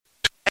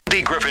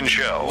The Griffin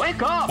Show.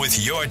 Wake up!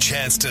 With your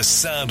chance to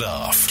sound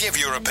off, give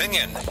your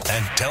opinion,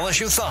 and tell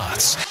us your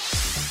thoughts.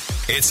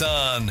 It's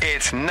on.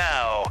 It's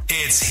now.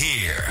 It's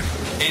here.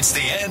 It's the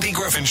Andy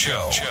Griffin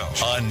Show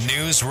on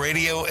News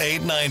Radio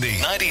 890,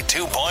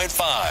 92.5,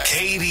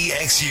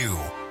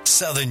 KDXU,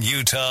 Southern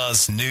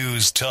Utah's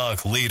news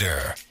talk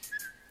leader.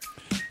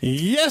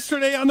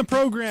 Yesterday on the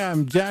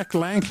program, Jack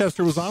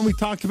Lancaster was on. We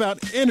talked about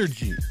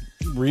energy,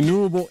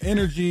 renewable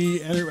energy,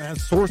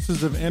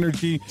 sources of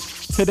energy.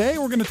 Today,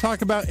 we're going to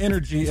talk about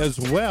energy as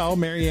well.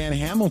 Marianne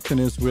Hamilton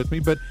is with me,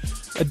 but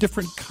a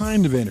different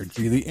kind of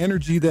energy, the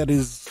energy that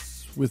is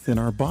within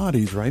our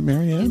bodies, right,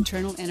 Marianne?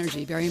 Internal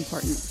energy, very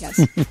important,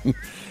 yes.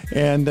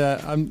 And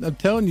I'm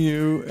telling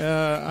you,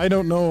 I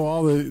don't know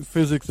all the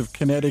physics of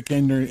kinetic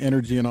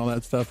energy and all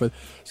that stuff, but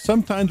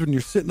sometimes when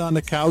you're sitting on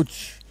the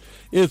couch,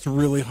 it's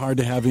really hard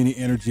to have any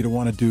energy to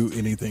want to do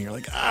anything. You're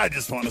like, I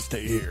just want to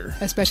stay here.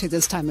 Especially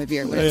this time of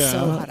year when it's so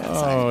hot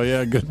outside. Oh,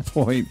 yeah, good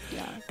point.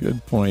 Yeah.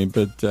 Good point.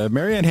 But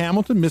Marianne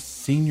Hamilton, Miss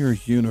Senior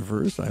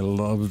Universe, I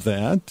love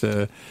that.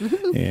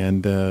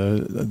 And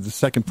the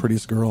second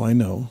prettiest girl I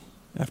know.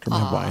 After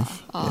my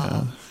wife.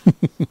 Yeah.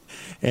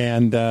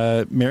 And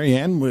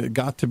Marianne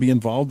got to be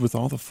involved with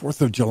all the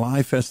 4th of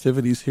July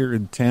festivities here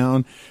in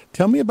town.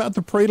 Tell me about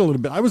the parade a little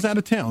bit. I was out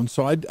of town,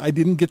 so I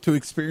didn't get to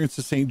experience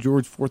the St.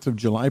 George 4th of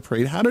July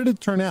parade. How did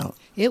it turn out?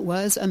 It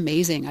was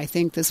amazing. I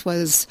think this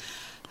was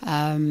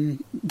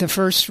the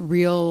first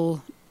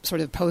real sort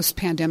of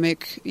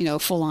post-pandemic,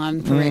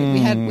 full-on parade.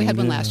 We had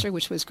one last year,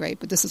 which was great,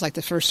 but this is like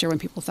the first year when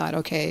people thought,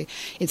 okay,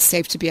 it's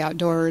safe to be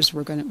outdoors.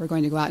 We're going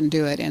to go out and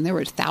do it, and there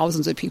were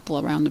thousands of people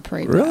around the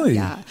parade. Really?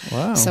 Yeah.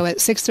 Wow. So at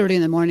 6:30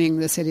 in the morning,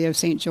 the City of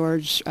St.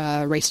 George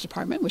Race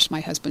Department, which my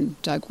husband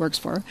Doug works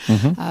for,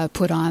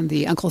 put on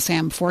the Uncle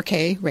Sam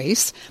 4K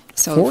race.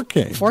 So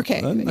 4K.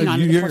 4K. On the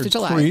 4th of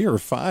July. 3 or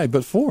 5,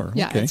 but 4.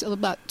 Yeah, okay. it's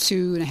about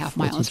 2.5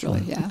 miles,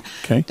 really. Yeah.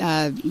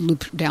 Okay.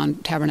 Loop down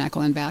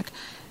Tabernacle and back.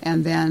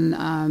 And then...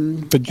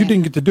 but you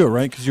didn't get to do it,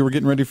 right? Because you were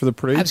getting ready for the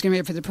parade? I was getting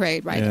ready for the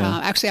parade, right. Yeah.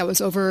 Actually, I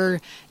was over,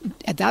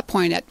 at that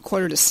point, at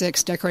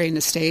 5:45, decorating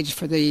the stage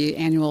for the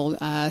annual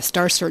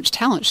Star Search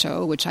Talent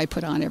Show, which I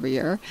put on every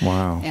year.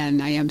 Wow.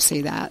 And I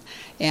MC that.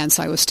 And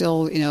so I was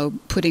still,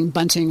 putting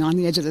bunting on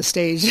the edge of the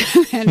stage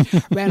and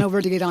ran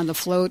over to get on the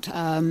float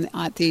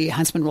at the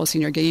Huntsman World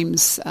Senior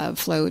Games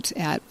float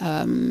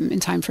in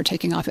time for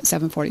taking off at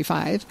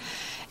 7:45.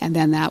 And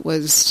then that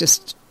was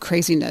just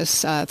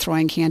craziness,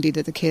 throwing candy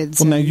to the kids.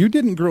 Well, now, you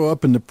didn't grow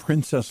up in the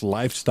princess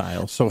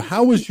lifestyle, so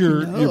how was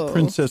your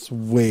princess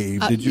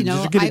wave? Did you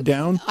get it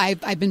down?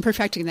 I've been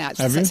perfecting that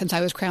since I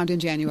was crowned in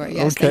January.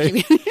 Yes,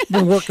 okay. Thank you.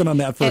 Been working on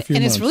that for a few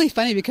months. And it's really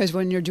funny because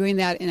when you're doing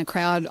that in a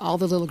crowd, all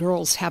the little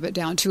girls have it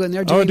down too, and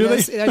they're doing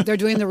they're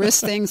doing the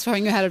wrist things,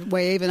 showing you how to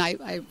wave, and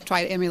I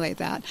try to emulate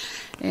that.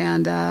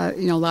 And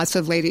lots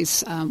of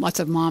ladies, lots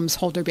of moms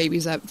hold their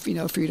babies up, for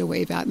you to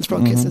wave at and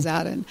throw kisses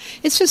at, and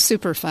it's just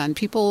super fun.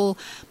 People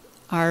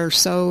are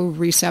so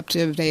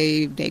receptive.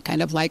 They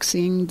kind of like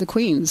seeing the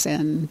queens,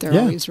 and they're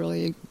always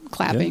really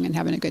clapping and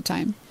having a good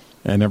time.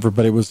 And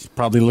everybody was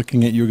probably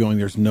looking at you going,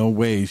 there's no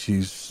way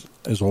she's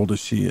as old as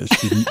she is.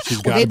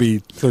 She's got to be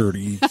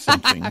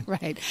 30-something.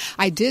 Right.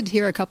 I did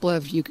hear a couple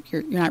of,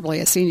 you're not really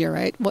a senior,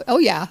 right? Well, oh,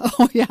 yeah.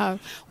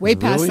 Way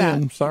past that.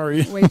 I'm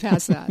sorry. Way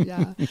past that,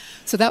 yeah.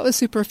 So that was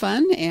super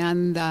fun.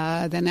 And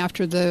then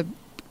after the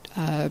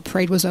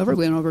parade was over,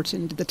 we went over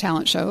to the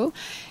talent show,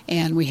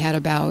 and we had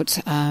about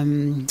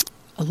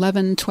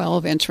 11,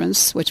 12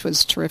 entrants, which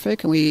was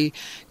terrific. And we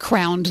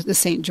crowned the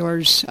St.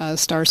 George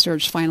Star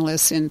Search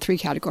finalists in 3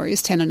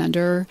 categories, 10 and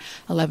under,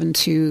 11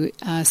 to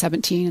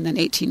 17, and then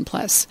 18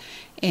 plus.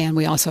 And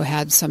we also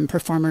had some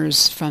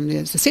performers from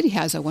the city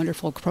has a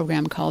wonderful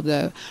program called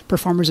the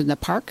Performers in the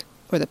Park,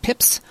 or the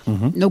Pips.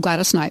 No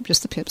Gladys Knight,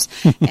 just the Pips.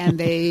 And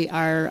they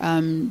are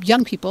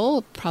young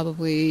people,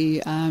 probably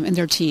in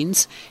their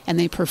teens, and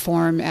they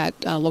perform at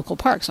local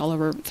parks all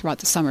over throughout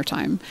the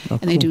summertime. Oh,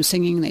 and they do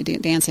singing, they do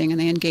dancing,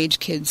 and they engage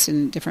kids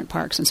in different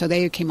parks. And so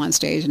they came on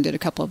stage and did a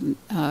couple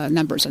of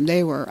numbers, and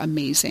they were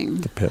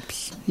amazing. The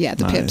Pips. Yeah,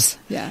 the Pips.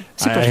 Yeah.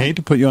 I hate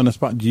to put you on the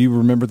spot. Do you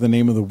remember the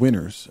name of the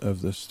winners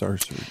of the Star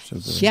Search?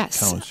 Of the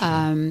yes.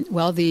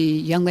 Well, the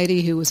young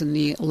lady who was in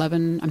the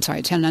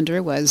 10 and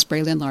under was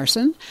Braylon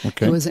Larson.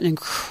 Okay. Who was an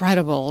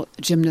incredible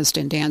gymnast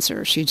and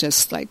dancer. She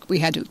just, we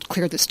had to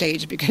clear the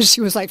stage because she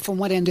was, from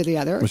one end to the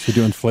other. Was she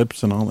doing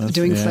flips and all that?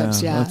 Doing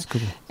flips, yeah. That's cool.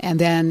 And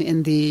then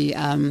in the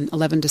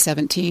 11 to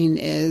 17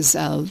 is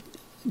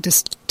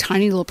this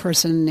tiny little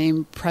person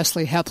named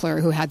Presley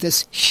Hepler, who had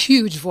this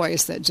huge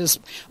voice that just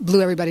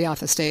blew everybody off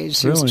the stage.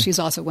 She's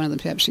also one of the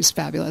Pips. She's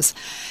fabulous.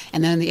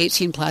 And then the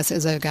 18 plus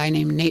is a guy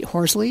named Nate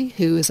Horsley,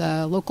 who is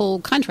a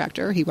local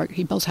contractor. He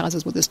builds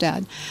houses with his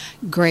dad.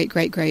 Great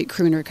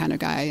crooner kind of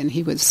guy, and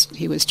he was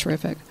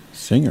terrific.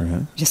 Singer,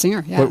 huh? Yeah,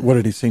 singer, yeah. What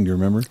did he sing? Do you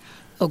remember?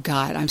 Oh,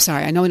 God, I'm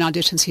sorry. I know in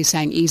auditions he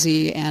sang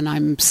Easy, and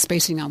I'm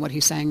spacing on what he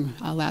sang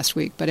last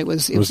week, but it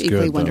was equally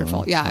good,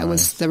 wonderful. Though. Yeah,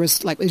 Nice. it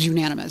was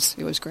unanimous.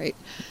 It was great.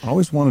 I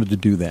always wanted to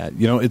do that.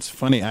 It's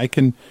funny. I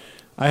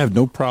have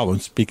no problem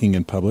speaking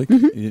in public.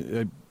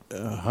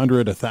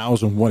 100,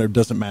 1,000, whatever,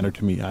 doesn't matter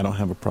to me. I don't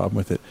have a problem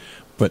with it.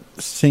 But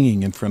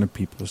singing in front of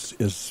people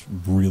is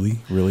really,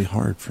 really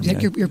hard for me.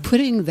 You're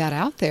putting that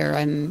out there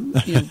and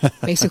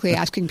basically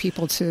asking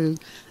people to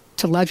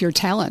love your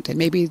talent, and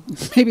maybe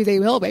they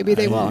will, maybe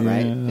they won't,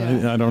 right?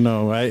 Yeah. I don't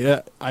know.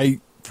 I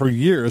for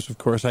years, of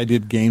course, I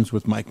did games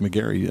with Mike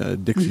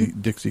McGarry,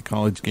 Dixie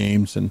College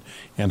games and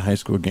high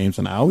school games,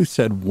 and I always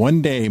said,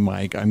 one day,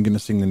 Mike, I'm going to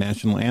sing the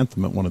national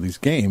anthem at one of these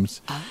games.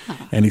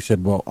 And he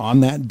said, well, on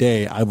that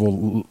day,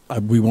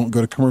 we won't go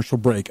to commercial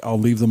break. I'll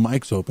leave the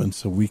mics open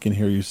so we can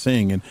hear you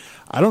sing. And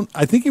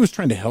I think he was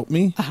trying to help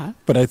me,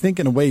 but I think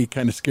in a way he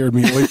kind of scared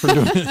me away from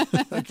doing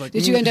it. Like,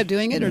 did you end up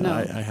doing it or no?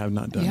 I have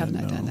not done it. You have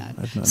not done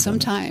that.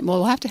 Sometime. Well,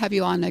 we'll have to have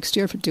you on next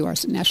year to do our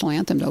national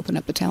anthem to open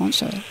up the talent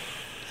show.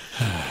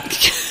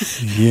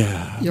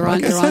 Yeah,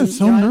 I'm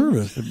so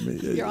nervous.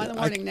 You're on the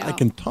morning now. I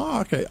can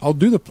talk. I'll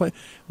do the play.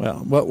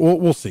 Well,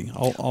 we'll see.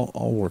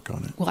 I'll work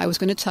on it. Well, I was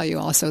going to tell you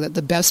also that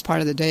the best part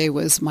of the day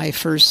was my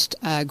first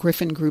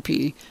Griffin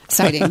groupie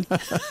sighting.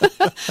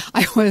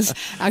 I was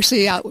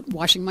actually out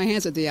washing my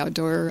hands at the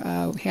outdoor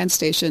hand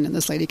station, and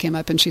this lady came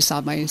up and she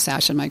saw my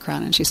sash and my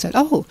crown, and she said,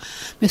 "Oh,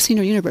 Miss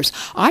Senior Universe,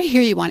 I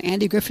hear you on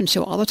Andy Griffin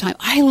Show all the time.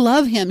 I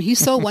love him. He's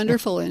so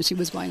wonderful." And she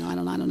was going on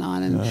and on and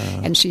on,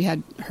 and she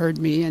had heard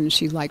me, and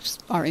she liked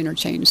our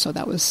interchange, so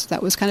that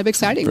was kind of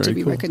exciting to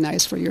be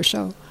recognized for your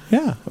show.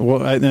 Yeah,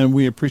 well, and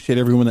we appreciate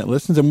everyone that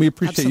listens, and we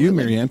appreciate you,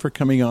 Marianne, for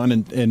coming on,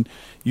 and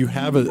you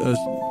have that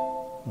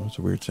was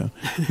a weird sound.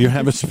 You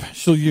have a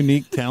special,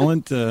 unique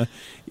talent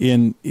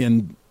in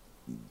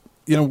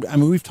I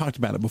mean, we've talked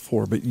about it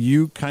before, but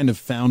you kind of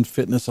found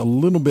fitness a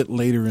little bit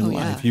later in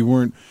life. Yeah. You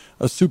weren't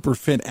a super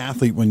fit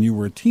athlete when you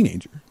were a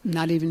teenager.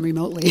 Not even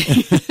remotely.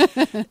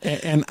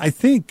 And I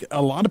think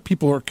a lot of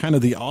people are kind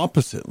of the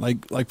opposite.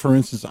 Like for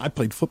instance, I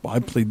played football. I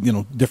played,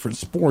 different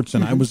sports,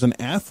 and I was an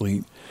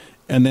athlete.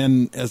 And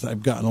then as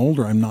I've gotten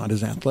older, I'm not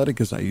as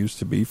athletic as I used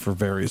to be for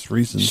various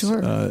reasons.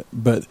 Sure.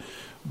 But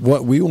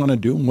what we want to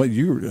do, and what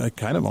you're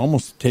kind of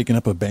almost taking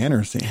up a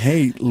banner saying,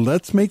 hey,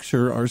 let's make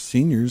sure our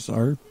seniors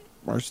are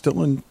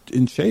still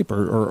in shape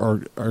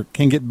or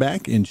can get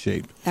back in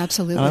shape.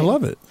 Absolutely. And I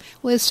love it.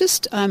 Well, it's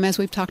just, as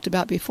we've talked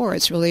about before,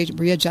 it's really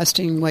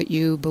readjusting what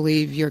you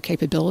believe your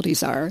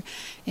capabilities are.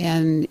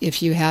 And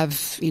if you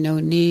have,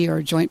 knee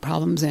or joint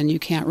problems and you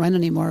can't run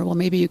anymore, well,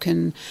 maybe you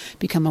can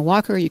become a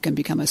walker, you can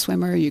become a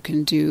swimmer, you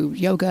can do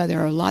yoga.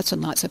 There are lots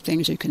and lots of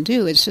things you can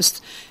do. It's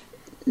just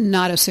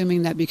not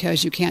assuming that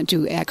because you can't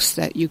do X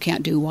that you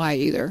can't do Y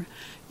either,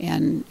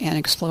 and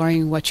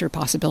exploring what your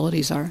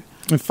possibilities are.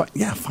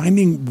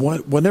 Finding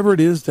whatever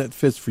it is that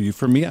fits for you.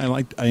 For me,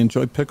 I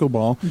enjoy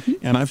pickleball,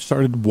 and I've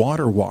started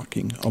water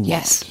walking a lot.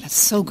 Yes, that's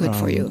so good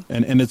for you.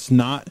 And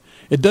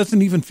it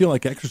doesn't even feel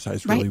like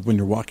exercise really when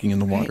you're walking in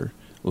the water.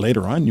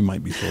 Later on, you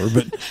might be sore,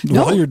 but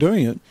while you're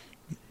doing it,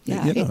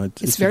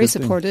 it's very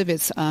supportive.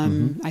 It's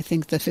I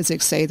think the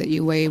physics say that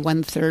you weigh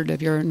 1/3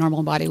 of your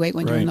normal body weight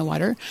when you're in the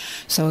water,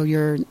 so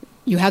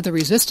you have the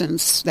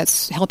resistance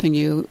that's helping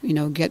you,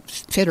 get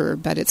fitter,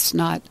 but it's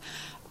not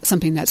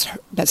something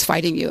that's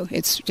fighting you.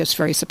 It's just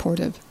very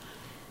supportive.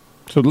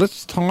 So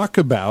let's talk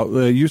about,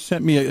 you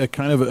sent me a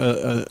kind of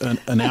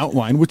an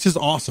outline, which is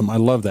awesome. I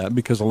love that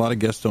because a lot of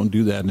guests don't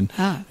do that.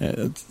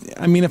 And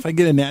I mean, if I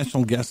get a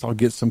national guest, I'll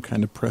get some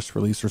kind of press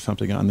release or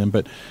something on them.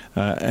 But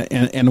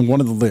and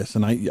one of the lists,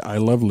 and I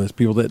love lists.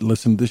 People that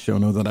listen to the show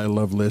know that I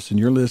love lists. And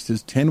your list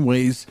is 10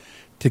 ways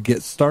to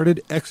get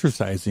started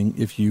exercising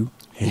if you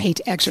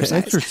hate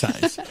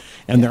exercise.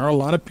 And there are a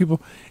lot of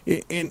people,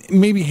 and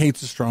maybe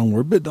hate's a strong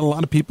word, but a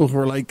lot of people who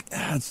are like,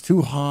 it's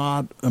too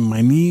hot, and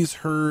my knees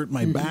hurt,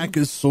 my back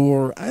is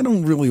sore, I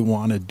don't really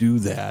want to do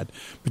that.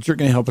 But you're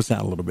going to help us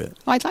out a little bit.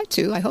 Well, I'd like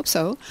to. I hope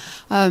so.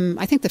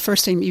 I think the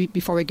first thing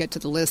before we get to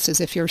the list is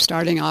if you're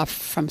starting off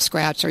from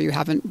scratch or you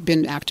haven't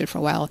been active for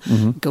a while,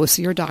 go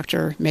see your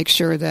doctor. Make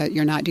sure that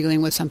you're not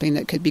dealing with something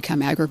that could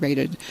become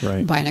aggravated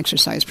by an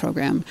exercise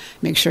program.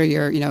 Make sure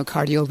you're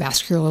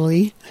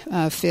cardiovascularly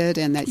fit,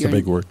 and that you're a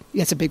big word.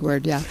 It's a big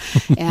word, yeah.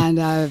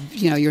 And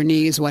your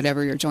knees,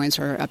 whatever, your joints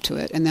are up to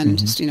it, and then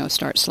just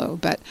start slow.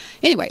 But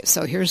anyway,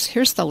 so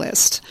here's the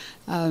list.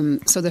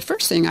 So the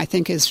first thing I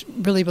think is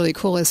really, really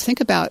cool is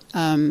think about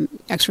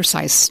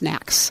exercise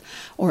snacks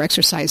or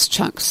exercise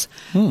chunks.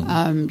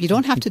 You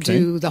don't have to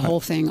do the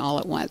whole thing all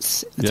at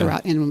once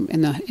throughout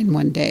in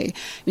one day.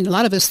 I mean, a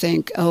lot of us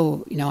think,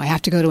 I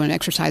have to go to an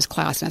exercise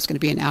class and that's going to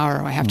be an hour,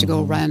 or I have to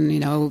go run,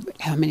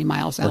 how many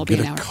miles that'll be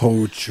an hour. Or get a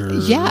coach or...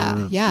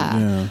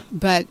 Yeah.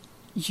 But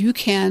you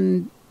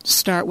can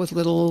start with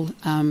little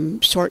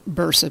short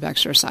bursts of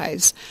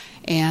exercise.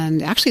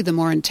 And actually the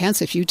more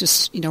intense, if you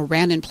just,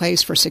 ran in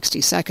place for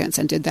 60 seconds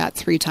and did that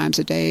 3 times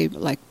a day,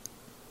 like,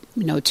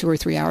 2 or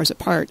 3 hours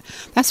apart,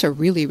 that's a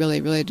really, really,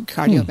 really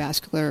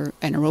cardiovascular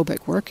and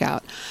aerobic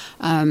workout.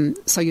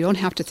 So you don't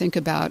have to think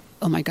about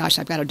oh my gosh,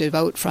 I've got to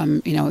devote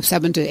from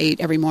 7 to 8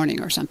 every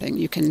morning or something.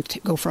 You can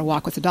go for a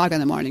walk with the dog in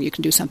the morning. You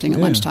can do something at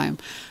lunchtime,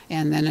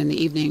 and then in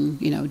the evening,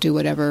 do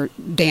whatever,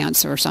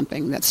 dance or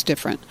something that's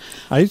different.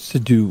 I used to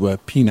do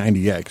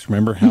P90X.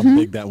 Remember how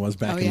big that was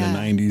back in the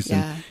 90s?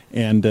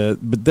 Yeah.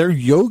 But their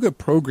yoga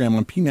program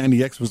on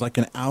P90X was like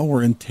an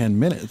hour and 10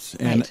 minutes,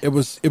 and it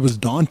was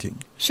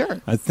daunting.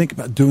 Sure. I think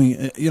about doing,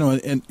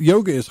 and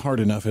yoga is hard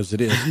enough as it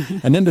is,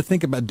 and then to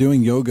think about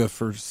doing yoga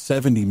for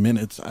 70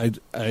 minutes,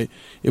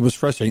 it was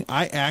frustrating.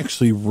 I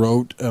actually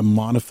wrote a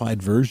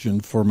modified version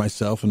for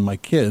myself and my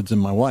kids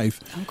and my wife.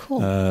 Oh,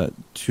 cool.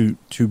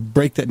 To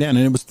break that down,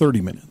 and it was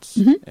 30 minutes.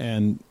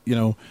 And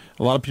a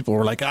lot of people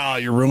were like, "Oh,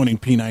 you're ruining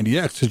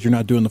P90X because you're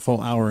not doing the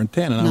full hour and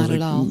 10." And not I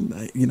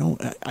was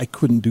like, I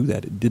couldn't do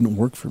that. It didn't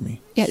work for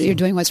me. Yeah, you're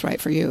doing what's right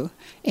for you,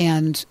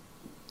 and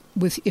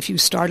if you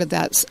started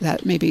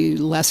that maybe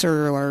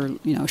lesser or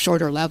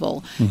shorter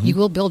level, you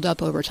will build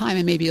up over time,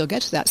 and maybe you'll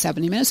get to that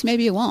 70 minutes,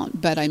 maybe you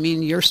won't. But I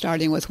mean, you're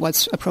starting with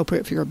what's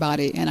appropriate for your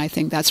body, and I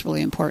think that's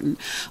really important.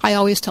 I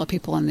always tell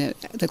people in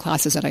the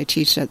classes that I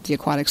teach at the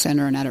Aquatic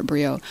Center and at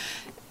Brio,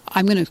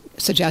 I'm going to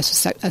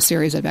suggest a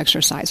series of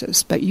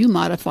exercises, but you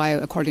modify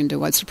according to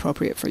what's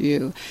appropriate for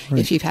you. Right.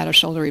 If you've had a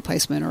shoulder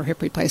replacement or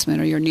hip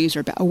replacement or your knees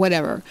are or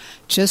whatever,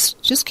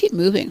 just keep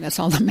moving. That's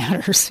all that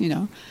matters,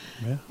 Yeah,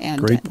 and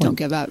great point. Don't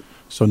give up.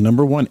 So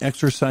number 1,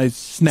 exercise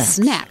snacks.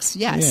 Snacks,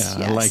 yes.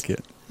 Yeah, I like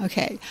it.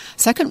 Okay.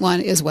 Second one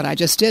is what I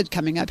just did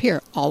coming up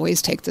here.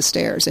 Always take the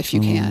stairs if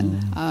you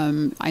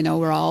can. I know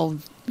we're all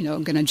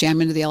going to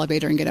jam into the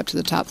elevator and get up to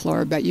the top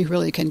floor, but you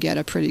really can get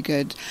a pretty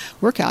good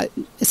workout.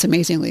 It's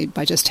amazingly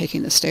by just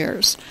taking the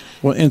stairs.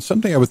 Well, and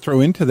something I would throw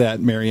into that,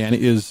 Marianne,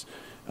 is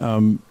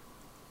kind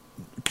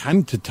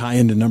of to tie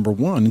into number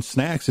 1,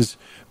 snacks, is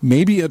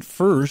maybe at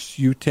first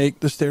you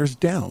take the stairs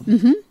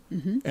down.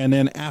 And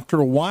then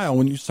after a while,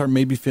 when you start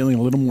maybe feeling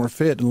a little more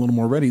fit and a little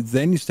more ready,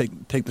 then you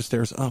take the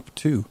stairs up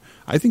too.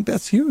 I think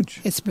that's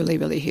huge. It's really,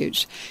 really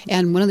huge.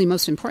 And one of the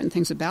most important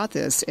things about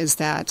this is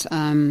that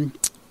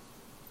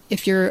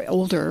if you're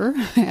older,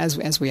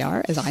 as we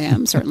are, as I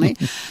am certainly,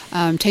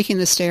 taking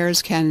the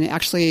stairs can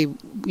actually,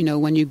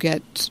 when you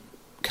get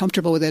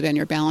comfortable with it and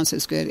your balance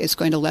is good, it's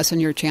going to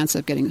lessen your chance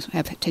of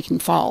taking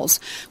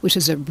falls, which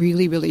is a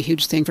really, really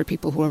huge thing for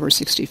people who are over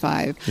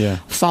 65. Yeah.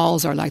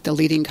 Falls are like the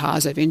leading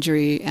cause of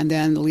injury, and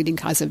then the leading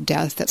cause of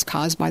death that's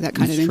caused by that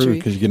kind of injury.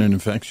 Because you get an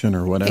infection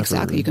or whatever.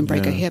 Exactly. You can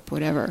break a hip,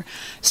 whatever.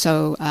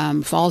 So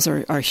falls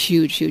are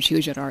huge, huge,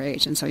 huge at our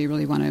age, and so you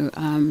really want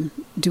to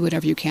do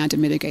whatever you can to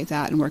mitigate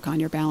that and work on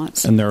your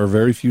balance. And there are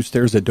very few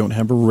stairs that don't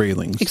have a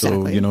railing.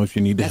 Exactly. So, if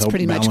you need to help balance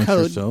pretty much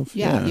code. Yourself.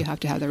 Yeah, you have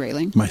to have the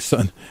railing. My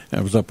son, I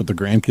was up with the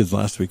grandkids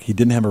last week. He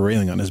didn't have a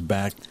railing on his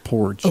back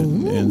porch,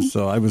 and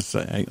so I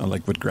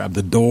would grab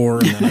the door,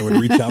 and then I would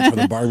reach out for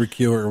the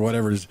barbecue or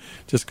whatever,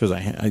 just because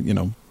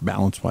I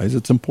balance wise,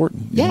 it's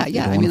important. You don't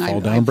want to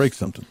fall down and break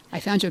something.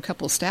 I found you a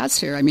couple of stats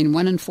here. I mean,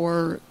 1 in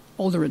 4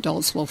 older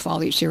adults will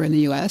fall each year in the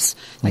U.S.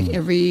 Like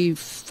every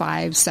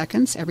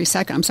second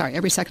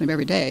of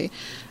every day,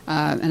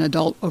 an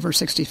adult over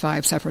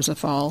 65 suffers a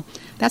fall.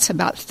 That's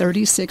about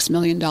 $36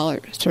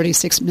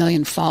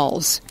 million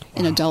falls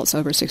in adults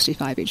over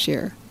 65 each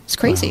year. It's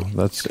crazy. Wow,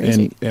 that's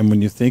crazy. And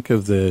when you think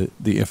of the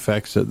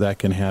effects that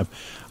can have,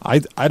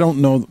 I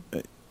don't know.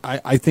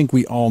 I think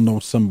we all know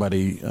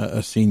somebody,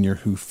 a senior,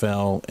 who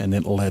fell and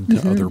it led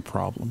to other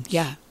problems.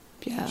 Yeah.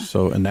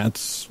 So, and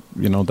that's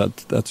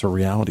a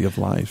reality of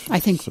life.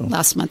 I think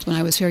last month when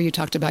I was here, you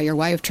talked about your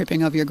wife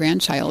tripping over your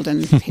grandchild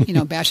and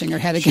bashing her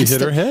head against. She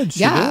hit her head.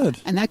 She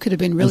did. And that could have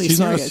been really she's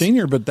serious. She's not a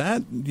senior, but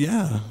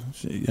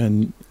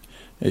and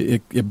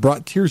it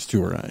brought tears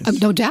to her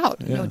eyes. No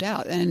doubt,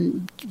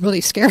 and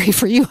really scary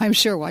for you, I'm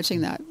sure,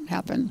 watching that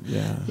happen.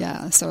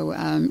 Yeah. So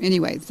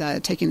anyway,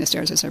 taking the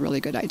stairs is a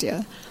really good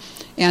idea.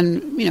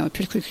 And,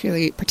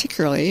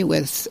 particularly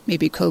with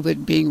maybe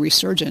COVID being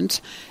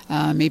resurgent,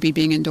 maybe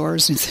being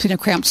indoors in a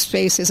cramped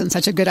space isn't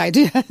such a good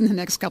idea in the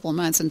next couple of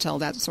months until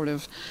that sort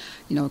of,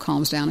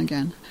 calms down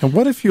again. And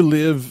what if you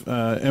live,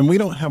 and we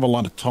don't have a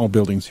lot of tall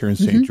buildings here in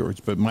St. George,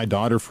 but my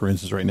daughter, for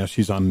instance, right now,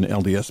 she's on an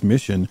LDS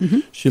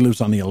mission. She lives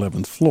on the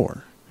 11th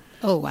floor.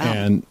 Oh, wow.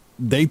 And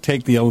they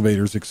take the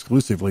elevators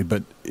exclusively.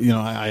 But,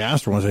 I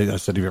asked her once, I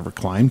said, have you ever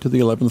climbed to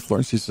the 11th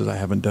floor? She says, I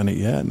haven't done it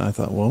yet. And I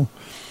thought, well,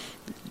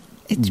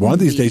 one of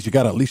these days you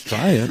got to at least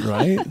try it,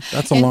 right?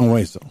 That's a long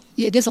way, though.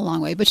 Yeah, it is a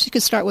long way, but she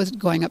could start with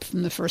going up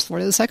from the first floor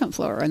to the second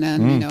floor, and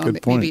then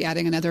maybe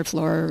adding another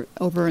floor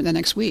over the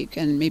next week,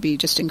 and maybe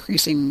just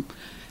increasing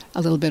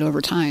a little bit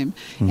over time.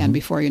 And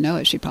before you know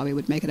it, she probably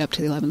would make it up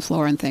to the 11th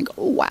floor and think,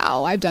 "Oh,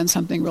 wow, I've done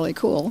something really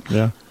cool."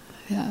 Yeah.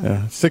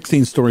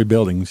 16-story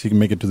buildings. She can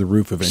make it to the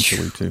roof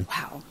eventually too.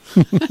 Wow,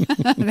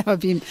 that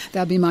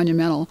would be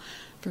monumental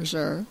for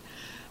sure.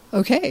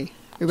 Okay.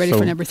 We ready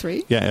for number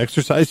 3? Yeah,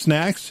 exercise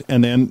snacks,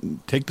 and then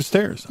take the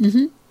stairs.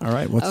 All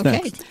right, what's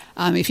next?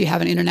 If you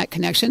have an internet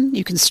connection,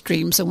 you can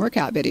stream some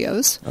workout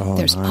videos. Oh,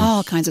 there's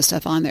all kinds of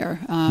stuff on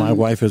there. My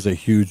wife is a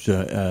huge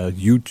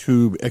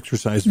YouTube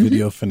exercise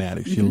video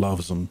fanatic. She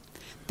loves them.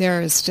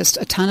 There's just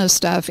a ton of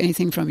stuff,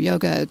 anything from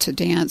yoga to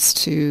dance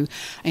to,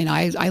 and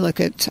I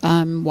look at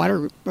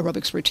water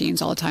aerobics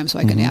routines all the time so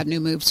I can add new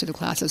moves to the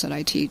classes that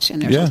I teach.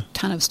 And there's a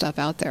ton of stuff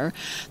out there.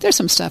 There's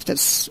some stuff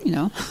that's,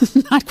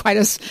 not quite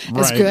as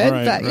good,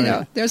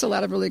 but, there's a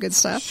lot of really good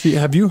stuff.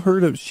 Have you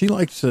heard of, she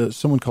likes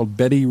someone called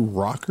Betty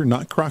Rocker,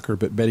 not Crocker,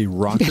 but Betty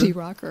Rocker. Betty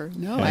Rocker.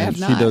 No, I have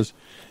not. She does.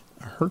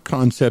 Her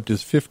concept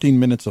is 15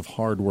 minutes of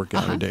hard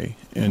workout a day.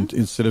 And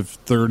instead of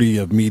 30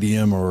 of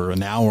medium or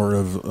an hour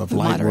of light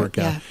moderate,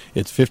 workout,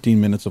 it's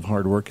 15 minutes of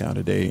hard workout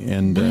a day.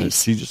 And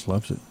she just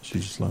loves it. She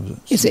just loves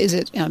it. So. Is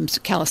it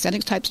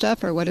calisthenics type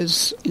stuff, or what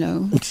is,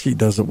 She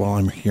does it while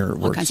I'm here at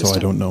work, so I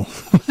don't know.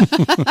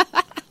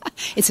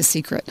 It's a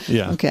secret.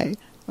 Yeah. Okay.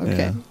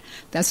 Yeah.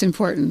 That's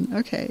important.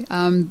 Okay.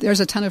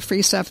 There's a ton of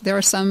free stuff. There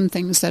are some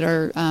things that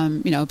are,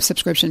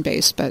 subscription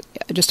based, but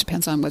it just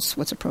depends on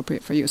what's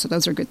appropriate for you. So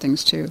those are good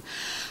things too.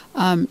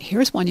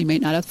 Here's one you may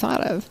not have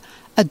thought of.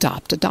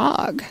 Adopt a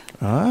dog.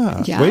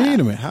 Wait a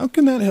minute. How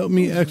can that help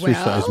me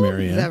exercise,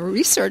 Marianne? The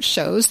research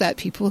shows that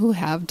people who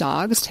have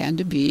dogs tend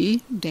to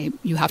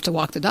you have to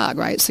walk the dog,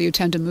 right? So you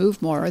tend to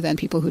move more than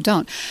people who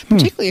don't,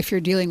 particularly if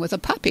you're dealing with a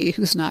puppy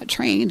who's not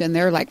trained and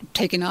they're like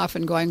taking off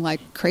and going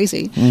like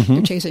crazy.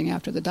 You're chasing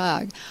after the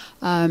dog.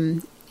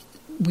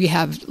 We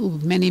have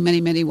many, many,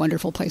 many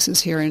wonderful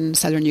places here in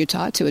southern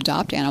Utah to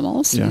adopt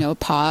animals.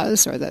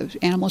 PAWS or the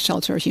Animal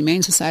Shelter,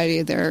 Humane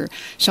Society. There are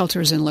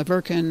shelters in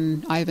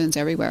Laverkin, Ivans,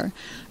 everywhere.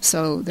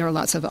 So there are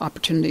lots of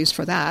opportunities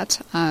for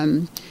that.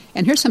 And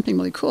here's something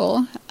really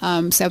cool.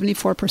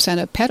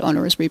 74% of pet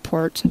owners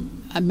report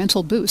a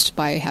mental boost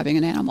by having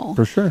an animal.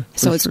 For sure.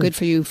 So it's good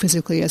for you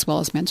physically as well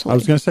as mentally. I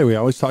was going to say, we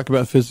always talk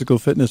about physical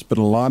fitness, but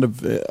a lot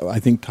of it, I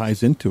think,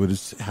 ties into it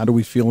is how do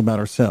we feel about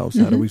ourselves?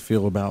 How do we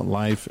feel about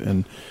life?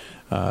 And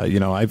I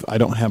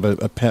don't have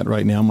a pet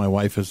right now. My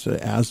wife has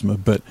asthma,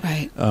 but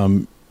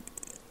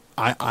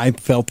I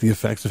felt the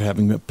effects of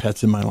having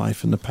pets in my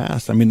life in the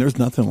past. I mean, there's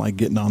nothing like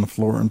getting on the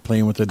floor and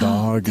playing with a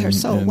dog. They're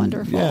so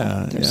wonderful.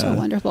 They're so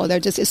wonderful. They're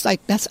just, it's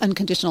like, that's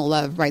unconditional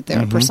love right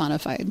there,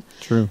 personified.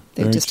 True.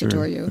 They just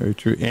adore you. Very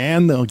true.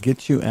 And they'll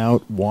get you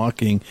out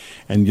walking.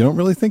 And you don't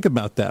really think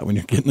about that when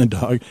you're getting a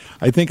dog.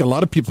 I think a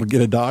lot of people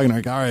get a dog and are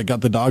like, all right, I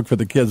got the dog for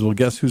the kids. Well,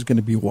 guess who's going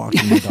to be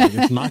walking the dog?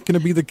 It's not going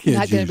to be the kids.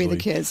 Not going to be the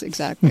kids,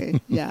 exactly.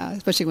 Yeah.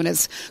 Especially when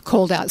it's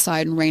cold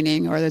outside and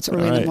raining, or it's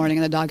early in the morning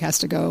and the dog has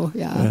to go.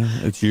 Yeah.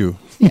 It's you.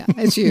 Yeah,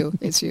 it's you.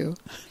 It's you.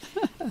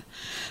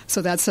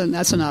 So that's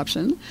an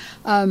option.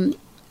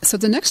 So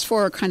the next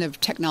four are kind of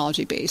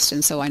technology based,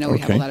 and so I know we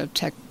have a lot of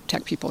tech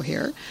people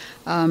here.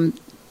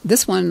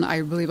 This one I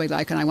really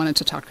like, and I wanted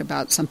to talk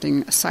about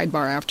something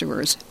sidebar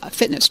afterwards. A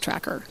fitness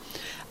tracker.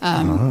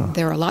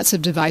 There are lots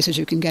of devices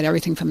you can get,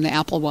 everything from the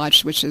Apple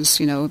Watch, which is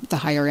the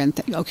higher end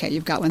thing. Okay,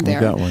 you've got one there.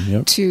 Got one,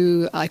 yep.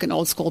 To like an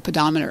old school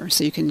pedometer,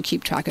 so you can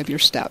keep track of your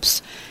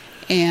steps.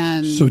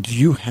 And so do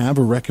you have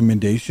a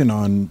recommendation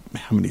on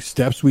how many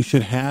steps we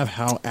should have,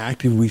 how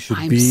active we should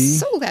be? I'm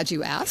so glad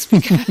you asked,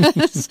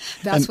 because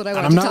that's what I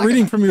want to talk about. I'm not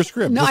reading from your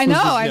script. No, I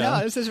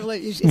know. This is really,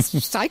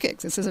 it's psychic.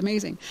 This is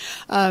amazing.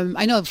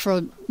 I know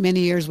for many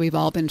years we've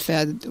all been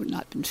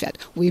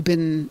we've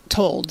been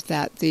told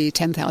that the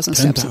 10,000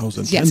 steps.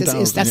 10,000.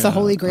 Yes, that's the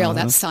holy grail.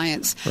 That's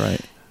science.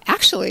 Right.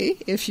 Actually,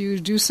 if you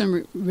do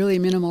some really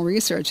minimal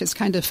research, it's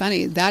kind of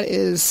funny. That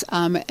is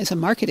it's a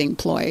marketing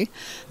ploy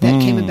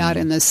that came about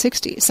in the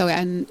 60s. So,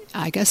 and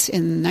I guess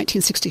in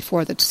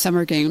 1964, the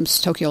Summer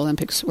Games, Tokyo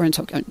Olympics were in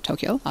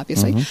Tokyo,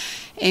 obviously.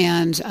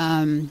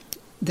 And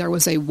there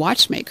was a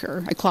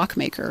watchmaker, a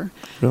clockmaker,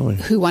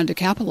 who wanted to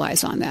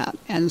capitalize on that.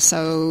 And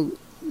so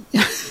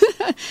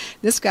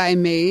this guy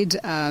made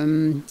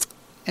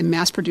and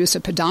mass-produced a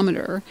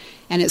pedometer,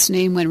 and its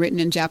name, when written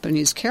in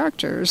Japanese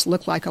characters,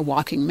 looked like a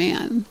walking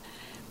man.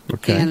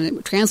 Okay. And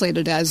it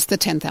translated as the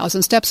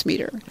 10,000 steps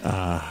meter.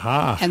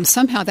 And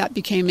somehow that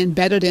became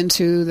embedded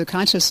into the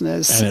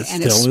consciousness.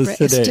 And it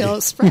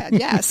still spread,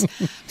 yes.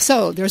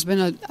 So there's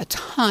been a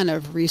ton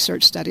of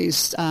research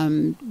studies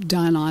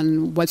done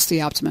on what's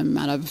the optimum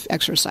amount of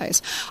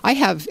exercise.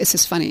 It's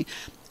just funny.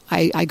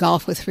 I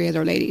golf with three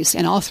other ladies,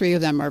 and all three of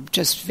them are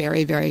just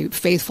very, very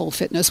faithful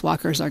fitness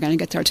walkers. They're going to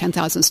get their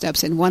 10,000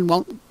 steps in. One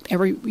won't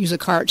ever use a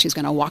cart. She's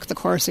going to walk the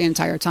course the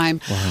entire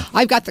time. Wow.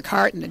 I've got the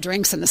cart and the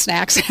drinks and the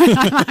snacks.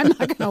 I'm not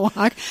going to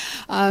walk.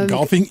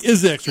 Golfing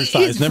is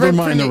exercise. Never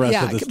mind the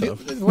rest of the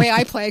stuff. The way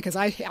I play, because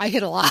I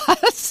hit a lot.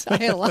 I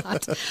hit a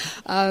lot.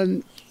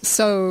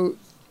 So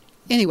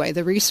anyway,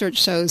 the research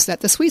shows that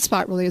the sweet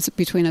spot really is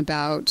between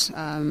about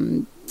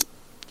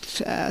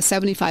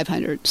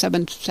 7,500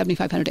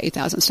 to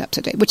 8,000 steps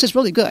a day, which is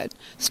really good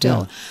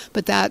still. Yeah.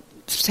 But that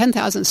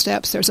 10,000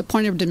 steps, there's a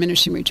point of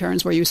diminishing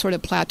returns where you sort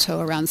of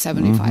plateau around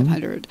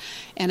 7,500.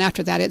 And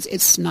after that,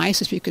 it's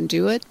nice if you can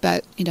do it,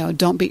 but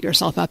don't beat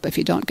yourself up if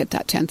you don't get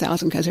that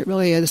 10,000, because it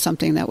really is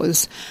something that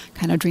was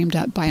kind of dreamed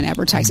up by an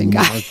advertising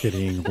guy.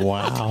 Marketing,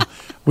 wow.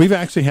 We've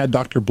actually had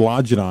Dr.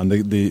 Blodgett on,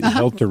 the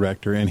health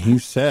director, and he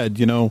said,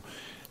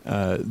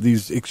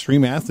 these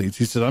extreme athletes,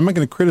 he said, I'm not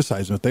going to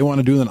criticize them. If they want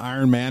to do an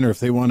Ironman or if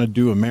they want to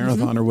do a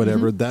marathon or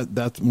whatever,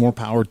 that's more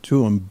power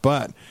to them.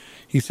 But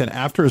he said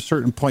after a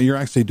certain point, you're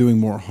actually doing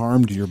more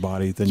harm to your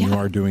body than you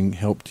are doing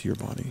help to your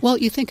body. Well,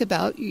 you think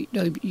about,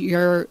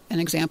 you're an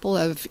example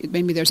of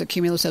maybe there's a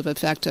cumulative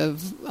effect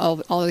of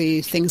all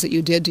the things that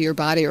you did to your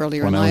body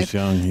earlier in life.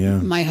 When I was young, yeah.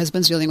 My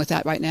husband's dealing with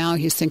that right now.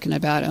 He's thinking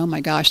about, oh my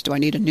gosh, do I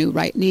need a new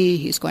right knee?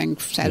 He's going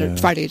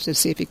Friday to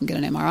see if he can get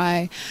an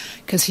MRI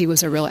because he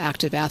was a real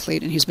active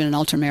athlete and he's been an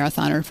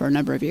ultramarathoner for a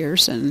number of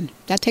years, and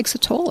that takes a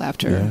toll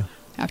after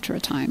a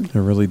time. It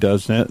really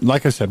does. And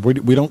like I said, we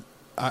don't.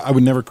 I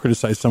would never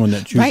criticize someone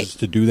that chooses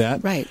to do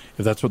that. Right.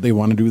 If that's what they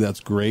want to do,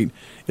 that's great.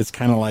 It's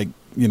kind of like,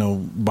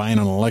 buying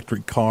an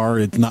electric car.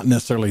 It's not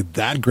necessarily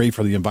that great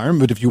for the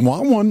environment, but if you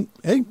want one,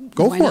 hey,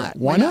 go for it.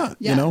 Why not?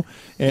 Yeah.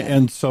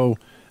 And so,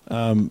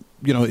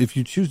 if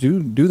you choose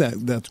to do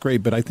that, that's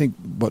great. But I think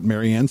what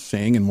Marianne's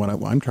saying and what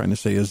I'm trying to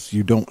say is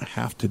you don't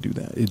have to do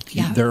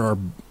that.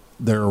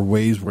 There are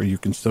ways where you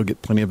can still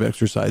get plenty of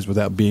exercise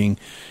without being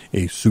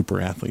a super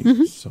athlete.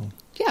 Mm-hmm. So.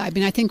 Yeah, I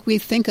mean, I think we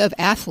think of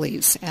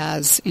athletes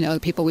as, the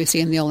people we see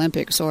in the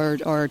Olympics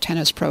or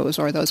tennis pros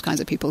or those kinds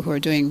of people who are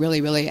doing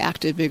really, really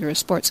active, vigorous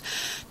sports.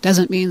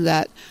 Doesn't mean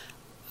that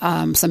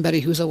somebody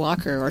who's a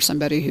walker or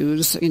somebody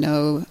who's,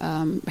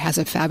 has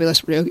a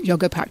fabulous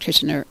yoga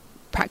practitioner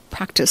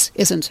practice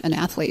isn't an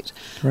athlete.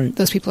 Right.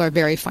 Those people are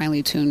very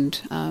finely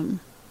tuned,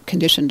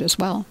 conditioned as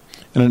well.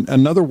 And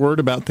another word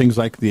about things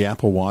like the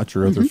Apple Watch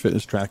or other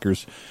fitness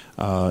trackers,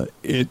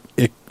 it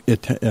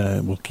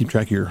will keep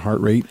track of your heart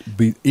rate,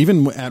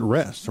 even at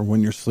rest or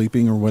when you're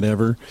sleeping or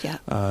whatever.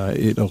 Yeah.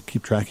 It'll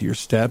keep track of your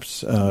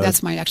steps.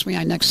 That's my next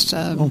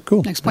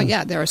cool. next point.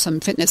 Yeah, there are some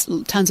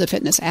tons of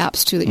fitness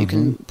apps too that you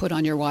can put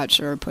on your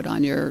watch or put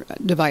on your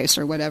device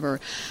or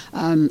whatever.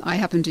 I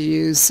happen to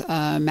use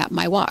Map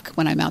My Walk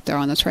when I'm out there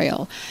on the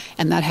trail,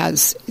 and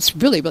it's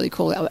really, really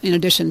cool. In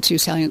addition to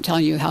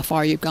telling you how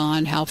far you've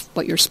gone,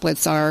 what your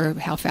splits are,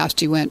 how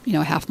fast you went,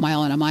 half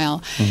mile and a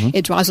mile,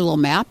 it draws a little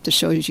map that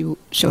shows you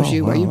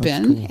where you've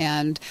been, cool.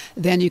 And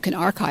then you can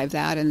archive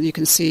that, and you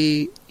can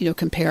see,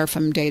 compare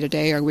from day to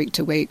day or week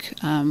to week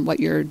what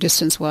your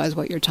distance was,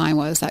 what your time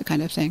was, that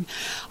kind of thing.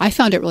 I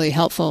found it really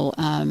helpful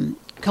a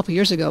couple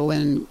years ago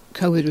when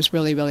COVID was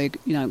really, really,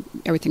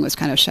 everything was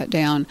kind of shut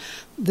down.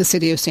 The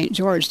city of St.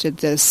 George did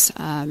this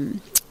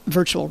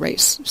virtual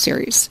race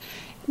series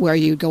where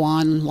you'd go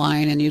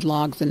online and you'd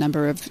log the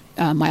number of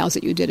miles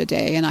that you did a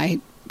day, and I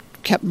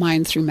kept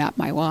mine through Map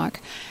My Walk.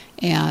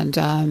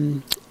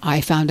 And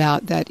I found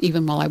out that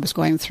even while I was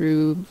going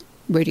through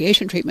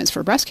radiation treatments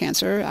for breast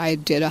cancer, I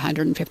did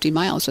 150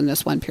 miles in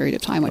this one period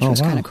of time, which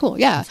was kind of cool.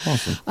 Yeah.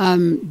 That's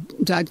awesome.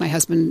 Doug, my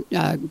husband,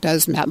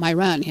 does Map My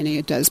Run, and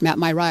he does Map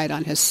My Ride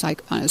on his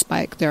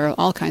bike. There are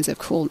all kinds of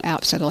cool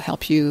apps that'll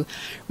help you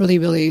really,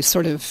 really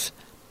sort of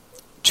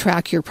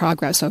track your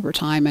progress over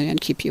time and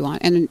keep you on.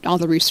 And all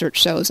the research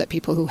shows that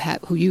people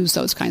who use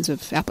those kinds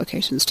of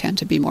applications tend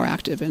to be more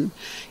active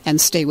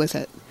and stay with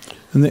it.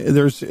 And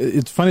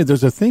it's funny,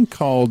 there's a thing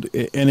called,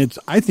 and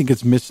I think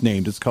it's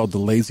misnamed, it's called the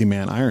Lazy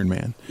Man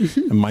Ironman.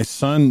 And my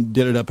son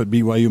did it up at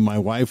BYU. My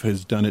wife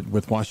has done it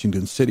with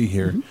Washington City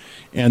here.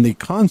 And the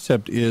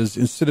concept is,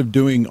 instead of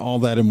doing all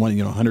that in one,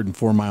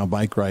 104-mile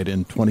bike ride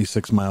and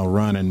 26-mile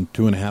run and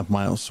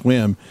 2.5-mile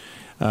swim,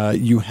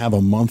 you have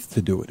a month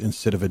to do it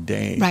instead of a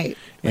day. Right.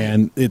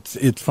 And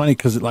it's funny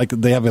because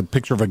they have a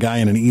picture of a guy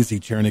in an easy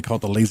chair and they call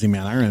it the Lazy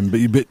Man Iron.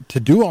 But to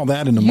do all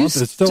that in a month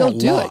is still a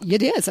lot.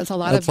 It is. That's a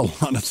lot of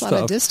stuff. A lot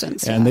of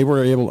distance. And they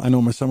were able. I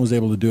know my son was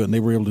able to do it, and they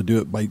were able to do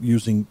it by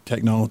using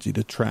technology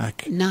to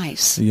track.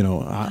 Nice.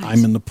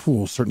 I'm in the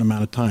pool a certain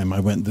amount of time. I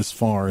went this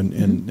far,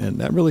 and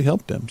that really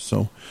helped them.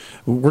 So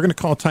we're going to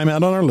call timeout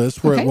on our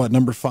list. We're at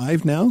number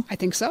 5 now? I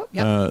think so.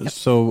 Yep.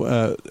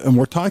 So and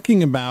we're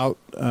talking about.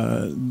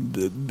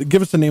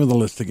 Give us the name of the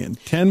list again.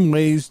 10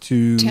 ways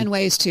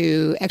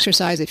to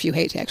exercise if you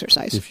hate to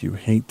exercise. If you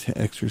hate to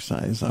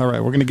exercise. All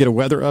right, we're going to get a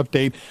weather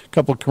update. A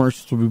couple of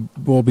commercials.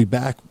 We'll be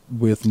back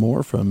with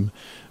more from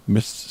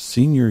Miss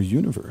Senior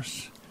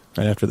Universe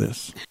right after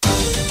this.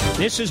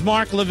 This is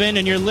Mark Levin,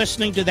 and you're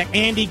listening to The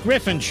Andy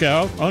Griffin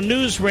Show on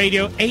News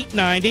Radio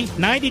 890,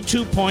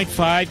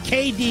 92.5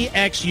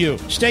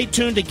 KDXU. Stay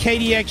tuned to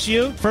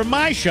KDXU for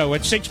my show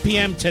at 6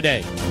 p.m.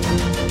 today.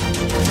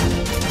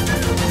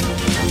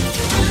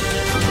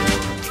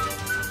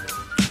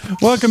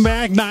 Welcome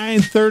back,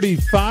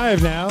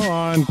 9:35 now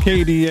on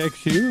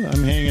KDXU.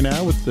 I'm hanging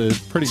out with the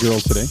pretty girl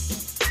today.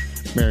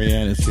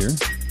 Marianne is here.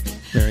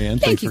 Marianne,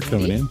 thanks for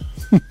coming in.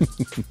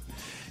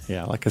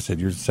 Yeah, like I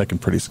said, you're the second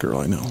prettiest girl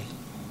I know.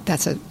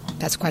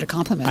 That's quite a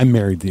compliment. I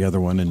married the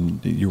other one,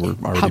 and you were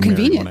already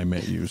married when I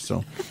met you.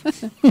 So,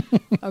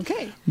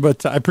 okay.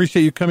 But I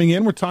appreciate you coming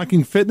in. We're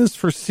talking fitness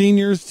for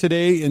seniors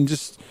today, and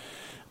just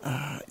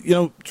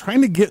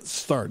trying to get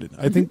started.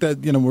 I think that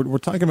we're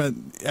talking about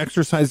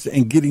exercise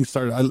and getting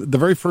started. The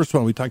very first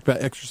one we talked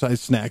about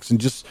exercise snacks and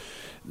just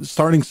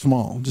starting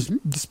small,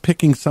 just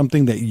picking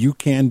something that you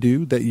can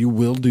do, that you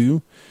will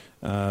do.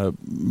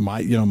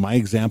 My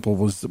example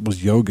was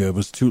yoga. It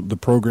was the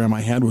program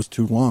I had was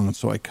too long, and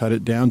so I cut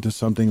it down to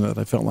something that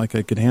I felt like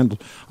I could handle.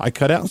 I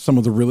cut out some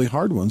of the really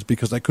hard ones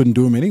because I couldn't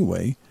do them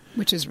anyway.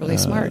 Which is really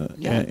smart.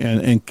 Yeah.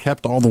 And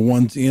kept all the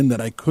ones in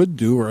that I could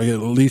do, or I at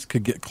least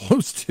could get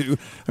close to.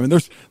 I mean,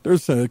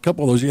 there's a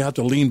couple of those you have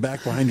to lean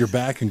back behind your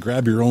back and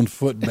grab your own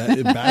foot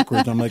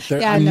backwards. I'm like,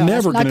 I'm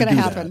never going to do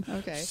happen. that.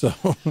 Okay. So,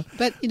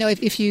 but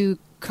if you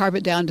carve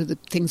it down to the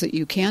things that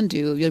you can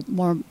do, you're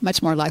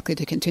much more likely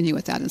to continue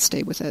with that and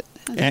stay with it.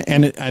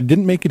 And I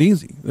didn't make it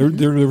easy.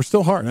 They were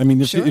still hard. I mean,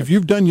 if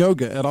you've done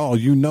yoga at all,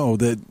 you know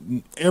that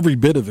every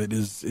bit of it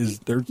is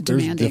there's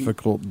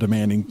difficult,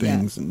 demanding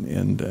things,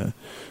 and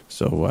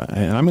so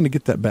I'm going to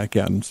get that back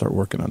out and start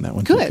working on that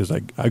one too, because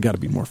I got to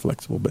be more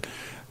flexible. But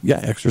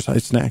yeah,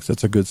 exercise snacks,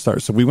 that's a good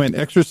start. So we went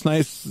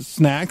exercise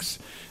snacks.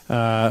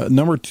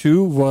 Number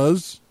 2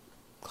 was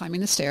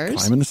climbing the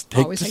stairs. Always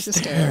take the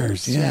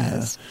stairs. Yeah.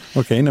 Yes.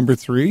 Okay, number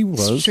 3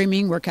 was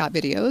streaming workout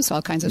videos,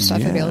 all kinds of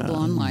stuff available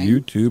online.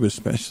 YouTube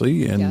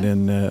especially, and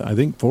then I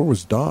think 4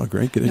 was dog,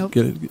 right?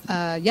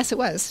 Yes, it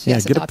was. Yeah,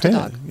 yes, get a pet.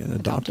 Dog.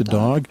 Adopt a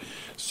dog.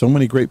 So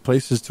many great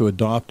places to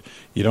adopt.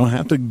 You don't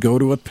have to go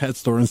to a pet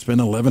store and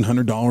spend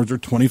 $1,100 or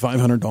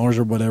 $2,500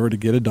 or whatever to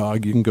get a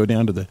dog. You can go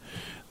down to the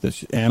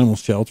animal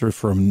shelter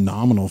for a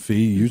nominal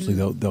fee. Usually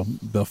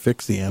they'll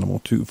fix the animal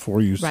too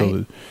for you,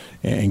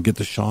 and get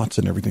the shots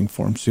and everything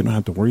for them, so you don't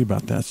have to worry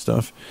about that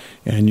stuff.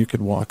 And you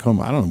could walk home.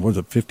 I don't know, was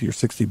it $50 or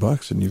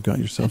 $60, and you've got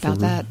yourself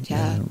a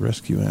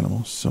rescue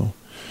animal. So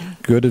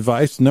good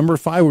advice. Number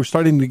 5, we're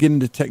starting to get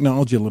into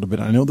technology a little bit.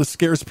 I know this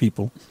scares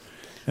people.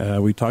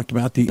 We talked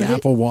about the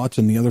Apple Watch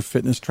and the other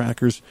fitness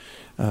trackers.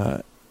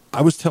 I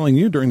was telling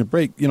you during the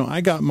break, I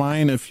got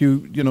mine a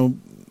few,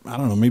 I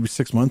don't know, maybe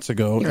 6 months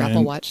ago. Your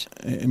Apple Watch?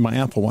 My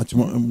Apple Watch.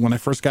 When I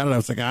first got it, I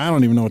was like, I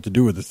don't even know what to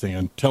do with this thing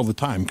until the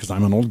time, because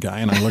I'm an old guy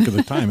and I look at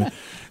the time.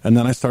 And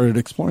then I started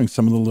exploring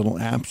some of the little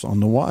apps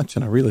on the watch,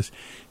 and I realized,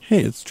 hey,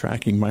 it's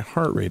tracking my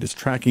heart rate. It's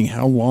tracking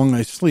how long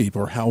I sleep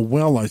or how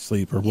well I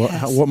sleep or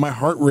what my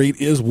heart rate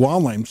is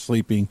while I'm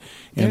sleeping.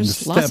 And there's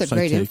the lots steps of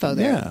great I take. info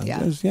there.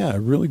 There's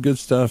really good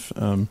stuff.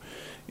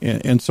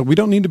 And so we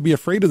don't need to be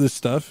afraid of this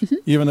stuff,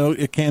 even though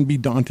it can be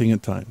daunting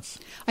at times.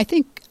 I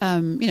think,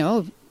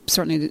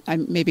 certainly,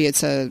 maybe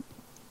it's I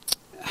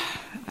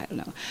don't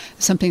know,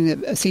 something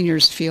that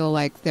seniors feel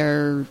like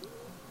they're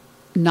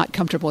not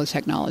comfortable with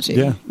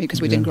technology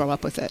because we didn't grow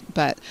up with it.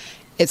 But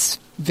it's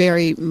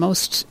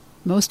most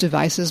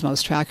devices,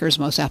 most trackers,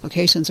 most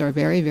applications are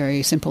very,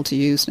 very simple to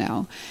use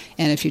now.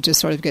 And if you just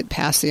sort of get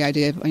past the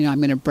idea of, I'm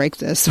going to break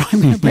this or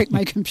I'm going to break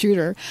my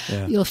computer,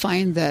 you'll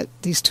find that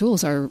these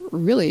tools are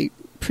really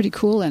pretty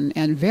cool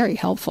and very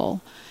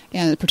helpful,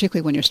 and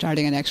particularly when you're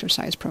starting an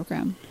exercise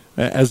program.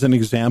 As an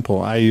example,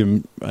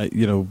 watches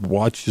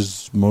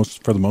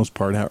for the most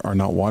part are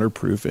not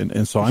waterproof,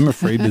 and so I'm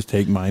afraid to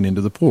take mine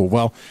into the pool.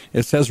 Well,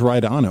 it says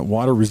right on it,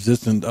 water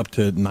resistant up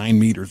to 9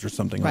 meters or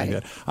something like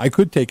that. I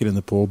could take it in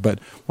the pool, but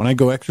when I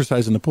go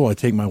exercise in the pool, I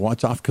take my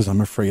watch off because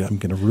I'm afraid I'm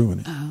going to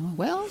ruin it.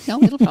 Well,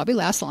 no, it'll probably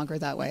last longer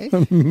that way.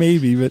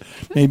 Maybe, but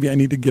maybe I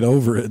need to get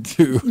over it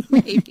too.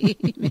 Maybe.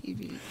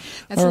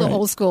 That's a little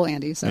old school,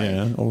 Andy. Sorry.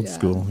 Yeah, old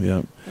school.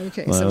 Yeah.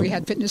 Okay, so we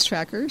had fitness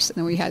trackers, and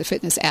then we had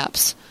fitness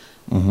apps.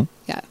 Mm-hmm.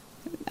 Yeah.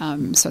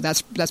 So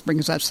that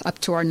brings us up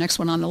to our next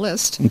one on the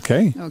list.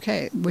 Okay.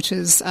 Which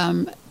is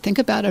think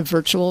about a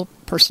virtual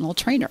personal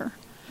trainer,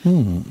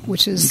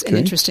 which is an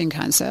interesting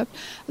concept.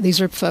 These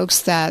are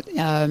folks that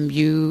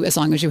as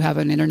long as you have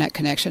an internet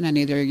connection and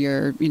either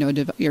your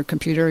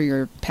computer,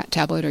 your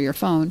tablet, or your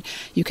phone,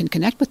 you can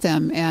connect with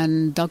them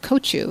and they'll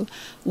coach you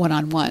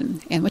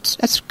one-on-one. And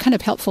that's kind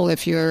of helpful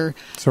if you're...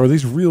 So are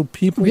these real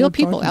people? Real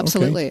people,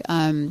 absolutely.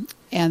 Okay.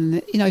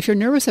 And, if you're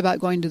nervous about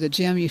going to the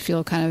gym, you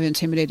feel kind of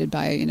intimidated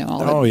by, all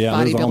the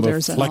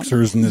bodybuilders. All the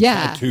flexors and the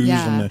tattoos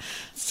and the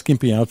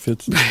skimpy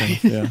outfits and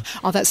stuff.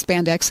 All that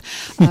spandex.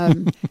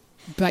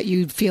 But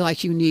you feel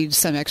like you need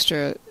some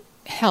extra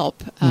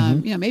help.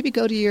 Maybe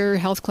go to your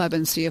health club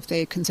and see if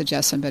they can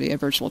suggest somebody a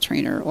virtual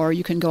trainer, or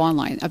you can go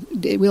online.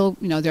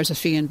 There's a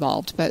fee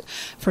involved, but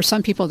for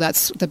some people,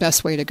 that's the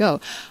best way to go.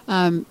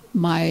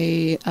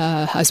 My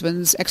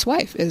husband's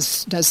ex-wife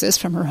does this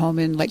from her home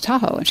in Lake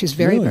Tahoe, and she's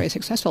very, very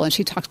successful, and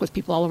she talks with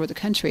people all over the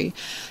country,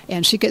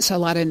 and she gets a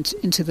lot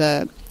into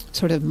the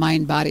sort of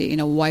mind-body.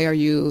 Why are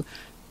you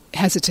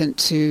hesitant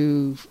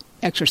to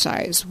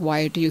exercise?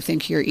 Why do you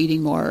think you're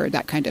eating more?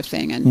 That kind of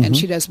thing, and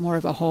she does more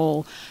of a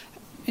whole,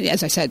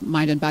 as I said,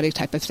 mind and body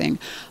type of thing.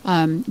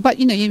 But,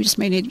 you just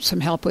may need some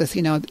help with,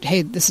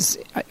 hey,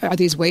 are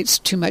these weights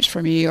too much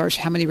for me, or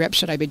how many reps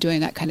should I be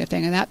doing, that kind of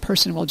thing. And that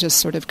person will just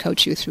sort of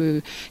coach you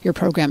through your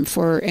program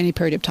for any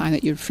period of time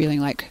that you're feeling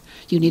like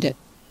you need it.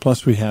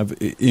 Plus, we have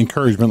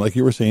encouragement, like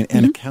you were saying,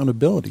 and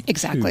accountability.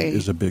 Exactly, too,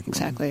 is a big one.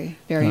 Exactly,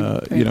 very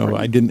important.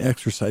 I didn't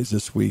exercise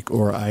this week,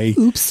 or I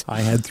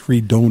had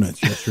 3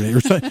 donuts yesterday, or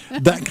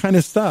that kind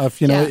of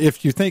stuff.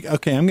 If you think,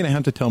 okay, I'm going to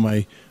have to tell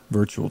my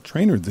virtual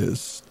trainer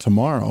this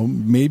tomorrow,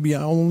 maybe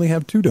I'll only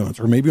have 2 donuts,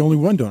 or maybe only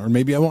 1 donut, or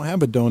maybe I won't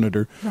have a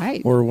donut,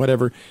 or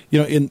whatever.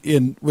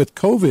 In with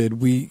COVID,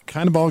 we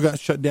kind of all got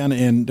shut down,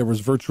 and there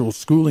was virtual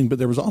schooling, but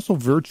there was also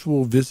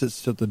virtual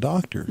visits to the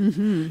doctor.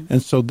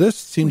 And so this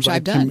seems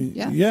like to me,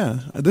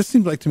 this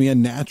seems like to me a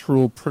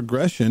natural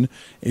progression,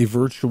 a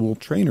virtual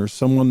trainer,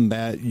 someone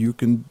that you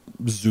can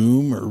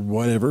Zoom or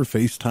whatever,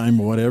 FaceTime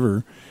or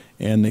whatever,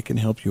 and they can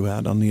help you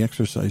out on the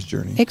exercise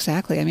journey.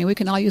 Exactly. I mean, we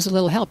can all use a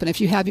little help. And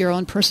if you have your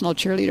own personal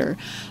cheerleader,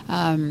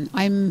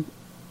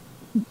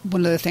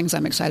 one of the things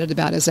I'm excited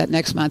about is that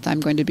next month I'm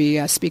going to be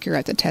a speaker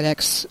at the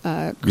TEDx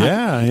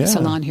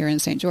salon here in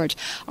St. George.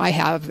 I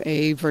have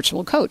a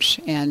virtual coach,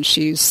 and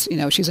she's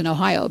in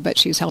Ohio, but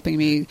she's helping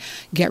me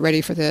get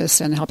ready for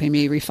this and helping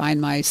me refine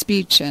my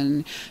speech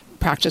and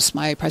practice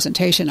my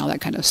presentation, all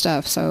that kind of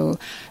stuff. So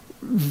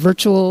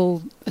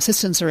virtual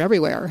assistants are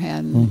everywhere,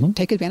 and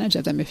take advantage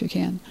of them if you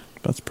can.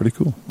 That's pretty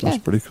cool. That's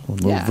pretty cool. A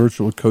little Yeah.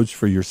 virtual coach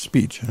for your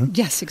speech, huh?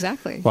 Yes,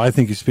 exactly. Well, I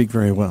think you speak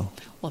very well.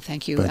 Well,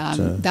 thank you.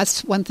 But,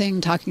 that's one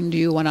thing, talking to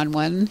you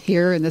one-on-one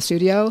here in the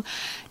studio.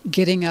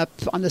 Getting up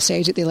on the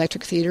stage at the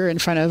Electric Theater in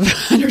front of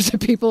hundreds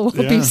of people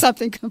will be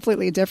something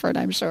completely different,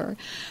 I'm sure.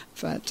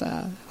 But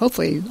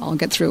hopefully I'll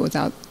get through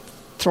without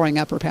throwing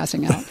up or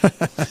passing out.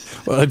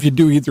 Well, if you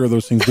do either of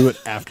those things, do it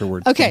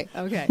afterwards. Okay.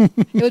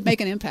 It would make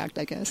an impact,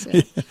 I guess.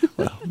 Yeah.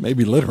 Well,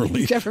 maybe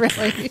literally.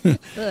 Definitely.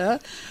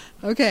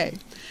 Okay.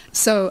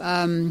 So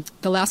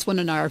the last one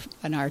in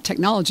our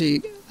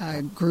technology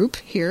group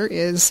here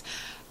is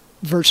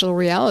virtual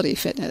reality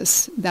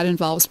fitness. That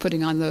involves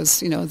putting on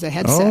those, the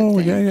headset. Oh,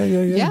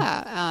 thing.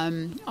 yeah.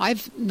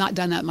 I've not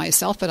done that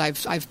myself, but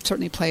I've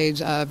certainly played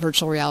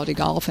virtual reality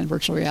golf and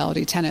virtual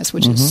reality tennis,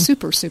 which is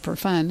super, super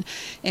fun.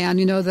 And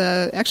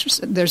the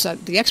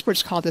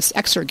experts call this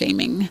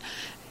exergaming.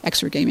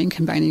 Exergaming,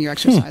 combining your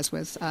exercise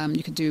with,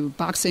 you could do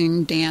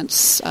boxing,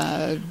 dance,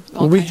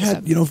 all we kinds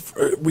had, of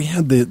stuff. we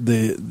had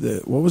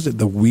the what was it,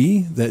 the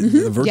Wii,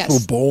 the virtual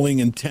bowling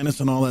and tennis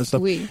and all that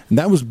stuff. Wii. And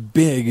that was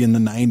big in the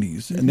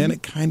 90s. And then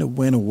it kind of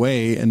went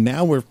away. And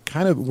now we're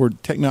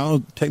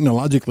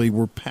technologically,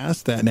 we're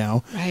past that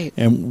now. Right.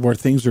 And where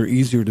things are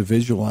easier to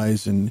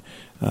visualize. And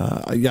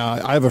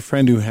I have a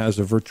friend who has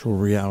a virtual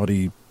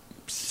reality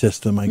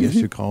system, I guess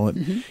you call it.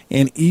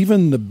 And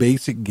even the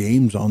basic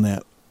games on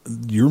that,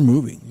 you're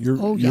moving. You're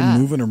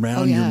moving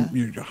around.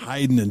 You're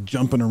hiding and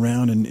jumping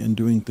around and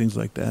doing things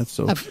like that.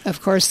 So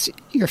of course,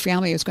 your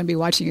family is going to be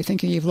watching you,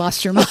 thinking you've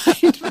lost your mind.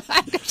 You're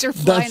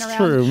flying that's around,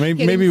 true.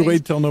 Maybe things.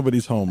 wait till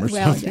nobody's home or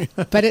something.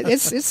 Yeah. But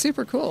it's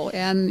super cool.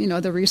 And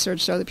the research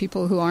show that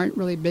people who aren't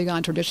really big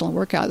on traditional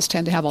workouts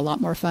tend to have a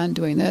lot more fun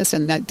doing this,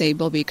 and that they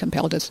will be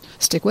compelled to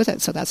stick with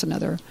it. So that's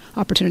another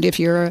opportunity. If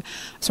you're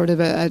sort of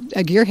a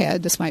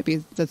gearhead, this might be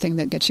the thing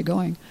that gets you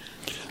going.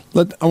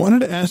 I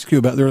wanted to ask you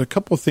about, there are a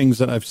couple of things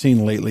that I've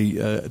seen lately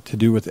to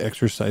do with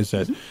exercise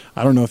that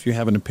I don't know if you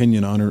have an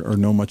opinion on or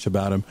know much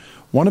about them.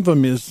 One of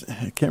them is,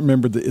 I can't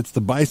remember, it's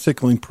the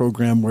bicycling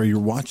program where you're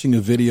watching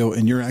a video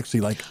and you're actually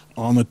like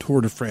on the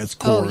Tour de France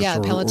course. Oh, yeah,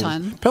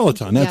 Peloton.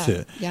 Peloton, that's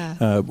it.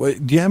 Yeah. Do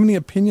you have any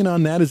opinion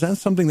on that? Is that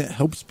something that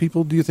helps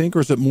people, do you think, or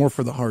is it more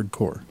for the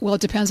hardcore? Well,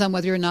 it depends on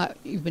whether or not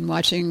you've been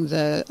watching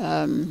the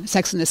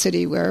Sex and the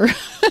City, where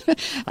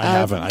I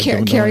haven't.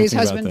 Carrie's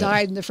husband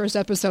died in the first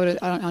episode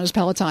on his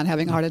Peloton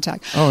having a heart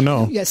attack. Oh,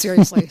 no. Yeah,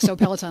 seriously. So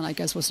Peloton, I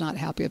guess, was not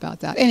happy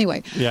about that.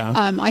 Anyway,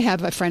 I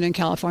have a friend in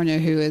California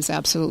who is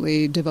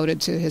absolutely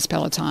devoted to his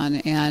Peloton,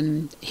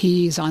 and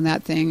he's on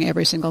that thing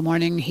every single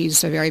morning.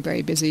 He's a very,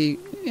 very busy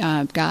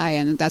guy,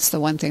 and that's the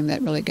one thing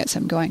that really gets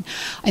him going.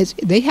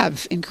 They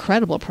have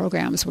incredible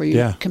programs where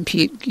you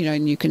compete,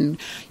 and you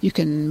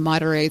can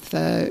moderate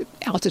the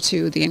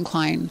altitude, the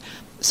incline.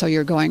 So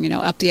you're going,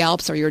 up the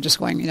Alps, or you're just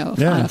going,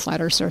 on a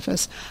flatter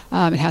surface.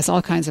 It has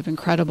all kinds of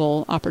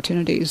incredible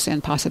opportunities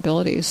and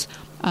possibilities.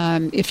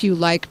 If you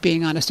like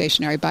being on a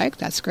stationary bike,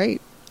 that's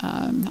great.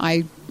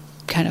 I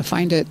kind of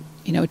find it,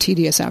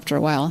 tedious after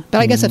a while.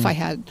 But I guess if I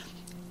had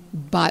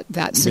bought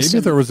that system, maybe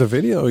if there was a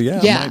video,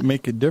 it might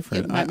make it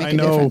different. It might make I a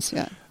know. difference,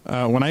 yeah.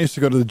 When I used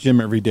to go to the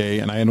gym every day,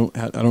 and I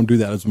don't do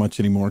that as much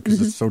anymore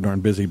because it's so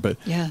darn busy. But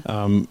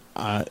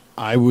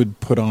I would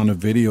put on a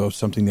video of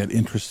something that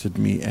interested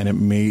me, and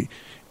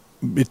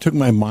it took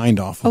my mind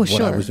off of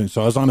what I was doing.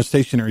 So I was on a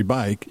stationary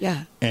bike,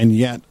 and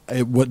yet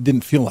it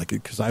didn't feel like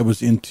it because I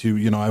was into,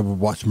 I would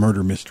watch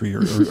murder mystery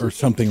or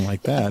something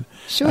like that.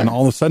 Sure. And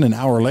all of a sudden, an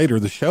hour later,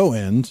 the show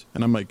ends,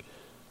 and I'm like,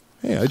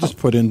 hey, I just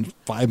put in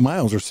 5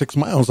 miles or 6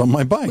 miles on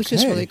my bike. Which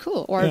is really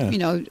cool. Or,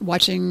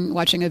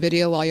 watching a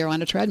video while you're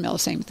on a treadmill,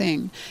 same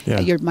thing.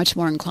 Yeah. You're much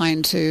more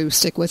inclined to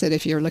stick with it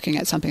if you're looking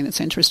at something that's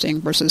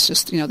interesting versus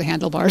just, the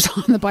handlebars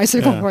on the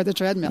bicycle or the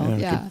treadmill.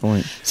 Yeah. Good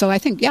point. So I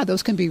think,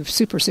 those can be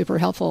super, super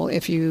helpful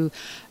if you,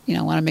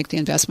 want to make the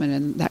investment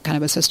in that kind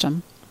of a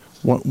system.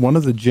 One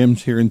of the gyms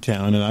here in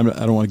town, and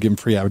I don't want to give them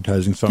free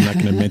advertising, so I'm not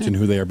going to mention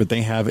who they are, but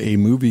they have a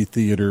movie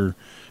theater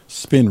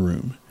spin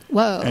room.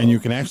 Whoa. And you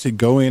can actually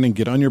go in and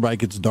get on your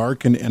bike. It's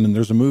dark, and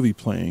there's a movie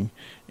playing.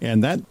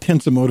 And that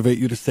tends to motivate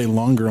you to stay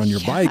longer on your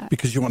bike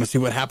because you want to see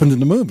what happens in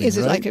the movie. Is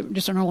it like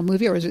just a normal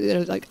movie, or is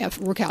it like a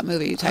workout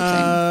movie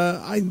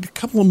type thing? A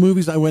couple of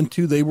movies I went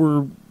to, they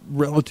were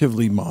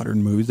relatively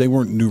modern movies. They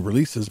weren't new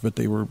releases, but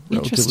they were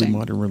relatively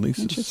modern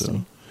releases.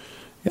 So,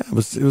 it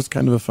was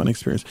kind of a fun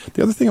experience.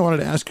 The other thing I wanted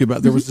to ask you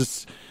about, there was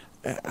this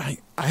I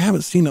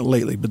haven't seen it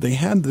lately, but they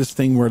had this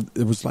thing where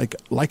it was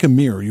like a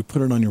mirror. You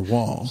put it on your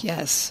wall.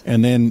 Yes.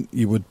 And then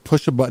you would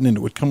push a button and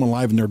it would come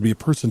alive and there would be a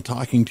person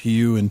talking to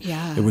you and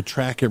it would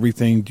track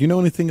everything. Do you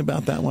know anything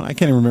about that one? I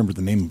can't even remember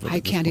the name of it.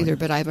 I can't either,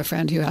 but I have a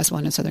friend who has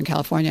one in Southern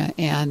California,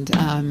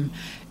 and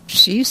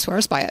she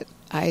swears by it.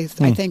 I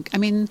think,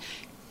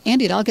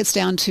 Andy, it all gets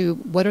down to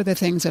what are the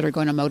things that are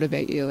going to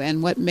motivate you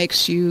and what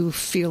makes you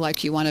feel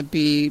like you want to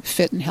be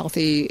fit and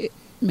healthy. It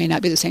may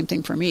not be the same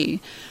thing for me,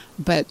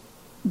 but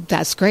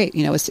that's great.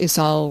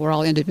 We're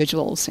all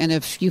individuals. And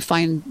if you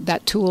find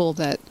that tool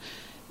that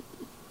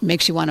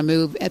makes you want to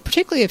move, and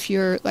particularly if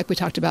you're, like we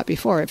talked about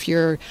before, if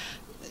you're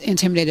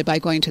intimidated by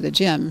going to the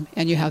gym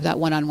and you have that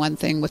one-on-one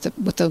thing with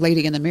the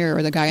lady in the mirror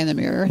or the guy in the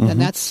mirror, then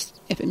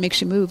if it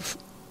makes you move,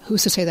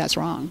 who's to say that's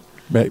wrong?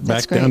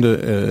 Back down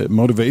to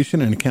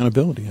motivation and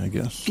accountability, I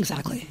guess.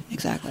 Exactly.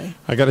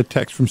 I got a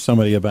text from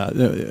somebody about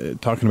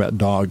talking about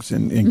dogs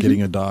and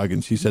getting a dog,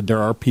 and she said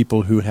there are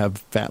people who have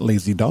fat,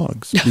 lazy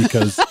dogs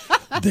because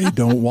they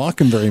don't walk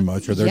them very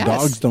much, or their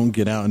dogs don't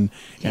get out. And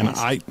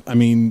I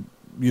mean,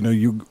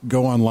 you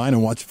go online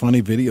and watch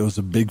funny videos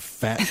of big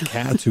fat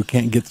cats who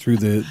can't get through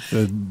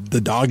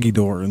the doggy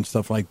door and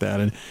stuff like that.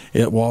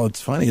 And while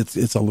it's funny,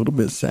 it's a little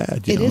bit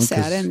sad. It is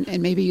sad,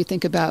 and maybe you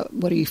think about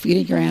what are you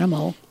feeding your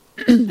animal.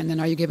 And then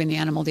are you giving the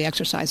animal the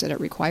exercise that it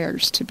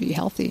requires to be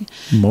healthy?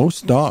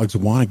 Most dogs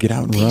want to get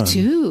out and run.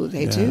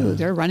 They do.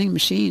 They're running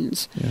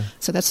machines. Yeah.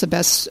 So that's the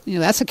best,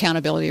 that's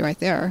accountability right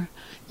there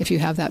if you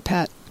have that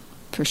pet,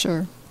 for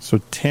sure. So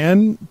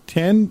 10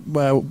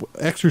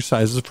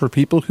 exercises for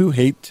people who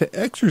hate to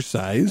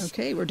exercise.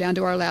 Okay, we're down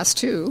to our last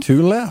two.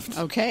 2 left.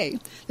 Okay.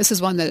 This is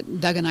one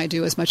that Doug and I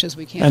do as much as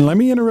we can. And let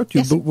me interrupt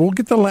you, yes. but we'll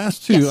get the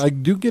last 2. Yes. I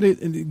do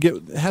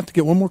have to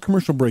get one more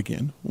commercial break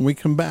in. When we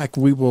come back,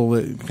 we will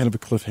kind of a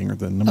cliffhanger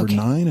then. Number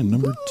 9 and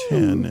number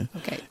 10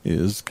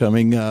 is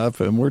coming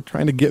up, and we're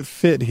trying to get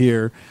fit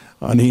here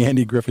on the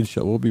Andy Griffin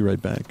Show. We'll be right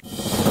back.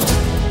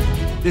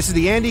 This is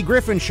the Andy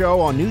Griffin Show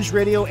on News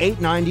Radio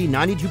 890,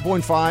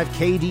 92.5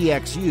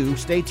 KDXU.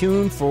 Stay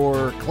tuned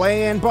for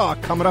Clay and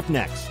Buck coming up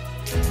next.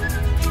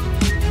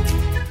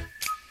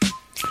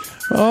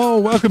 Oh,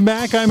 welcome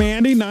back. I'm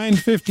Andy,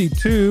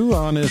 9:52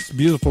 on this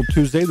beautiful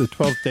Tuesday, the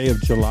 12th day of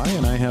July,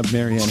 and I have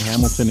Marianne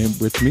Hamilton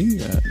with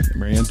me.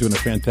 Marianne's doing a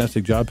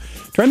fantastic job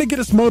trying to get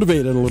us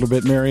motivated a little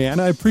bit,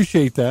 Marianne. I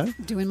appreciate that.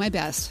 Doing my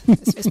best.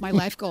 It's my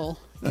life goal.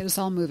 Get us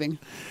all moving.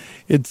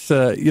 It's,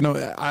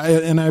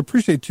 I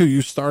appreciate, too,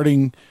 you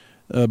starting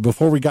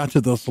before we got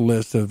to this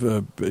list of,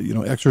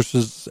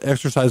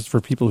 exercises for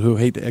people who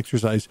hate to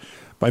exercise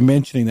by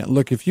mentioning that,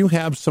 look, if you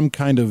have some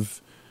kind of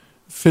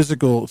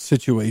physical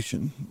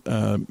situation,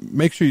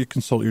 make sure you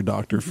consult your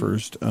doctor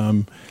first.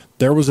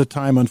 There was a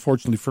time,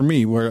 unfortunately for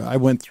me, where I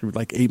went through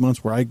like 8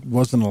 months where I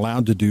wasn't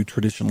allowed to do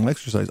traditional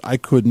exercise. I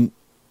couldn't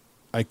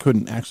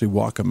actually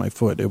walk on my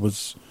foot. It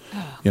was,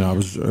 I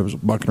was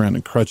walking around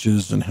in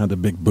crutches and had a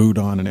big boot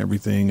on and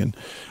everything, and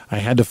I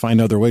had to find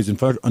other ways.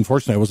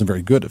 Unfortunately, I wasn't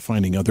very good at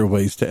finding other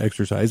ways to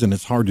exercise, and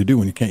it's hard to do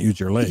when you can't use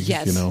your legs.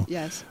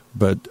 Yes.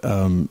 But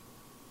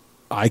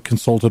I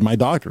consulted my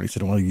doctor, and he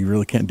said, well, you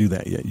really can't do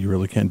that yet. You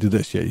really can't do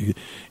this yet.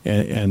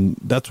 And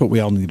that's what we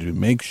all need to do.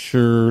 Make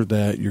sure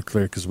that you're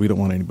clear, because we don't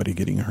want anybody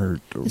getting hurt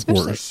or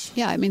worse.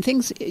 Yeah, I mean,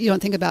 things you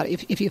don't think about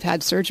if you've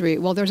had surgery.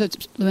 Well, there's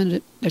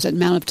an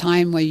amount of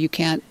time where you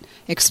can't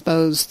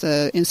expose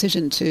the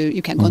incision to,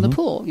 you can't go in the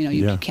pool.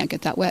 You can't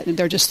get that wet. And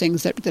they're just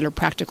things that are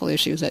practical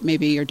issues that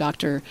maybe your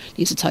doctor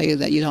needs to tell you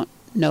that you don't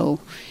know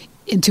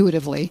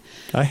intuitively.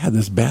 I had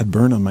this bad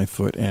burn on my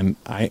foot, and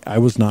I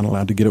was not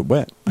allowed to get it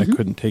wet. I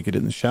couldn't take it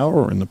in the shower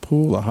or in the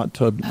pool, a hot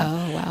tub.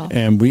 Oh, wow.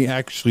 And we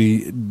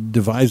actually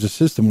devised a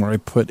system where I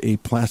put a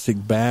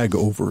plastic bag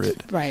over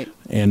it. Right.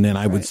 And then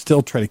I would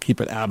still try to keep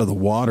it out of the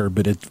water,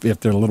 but if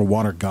the little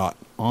water got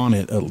on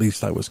it, at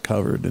least I was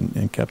covered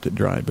and kept it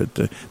dry. But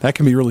that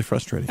can be really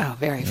frustrating. Oh,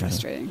 very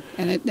frustrating.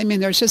 And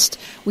there's just,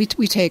 we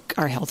take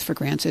our health for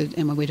granted,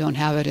 and when we don't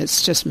have it,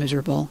 it's just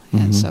miserable.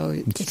 And so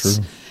it's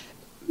true.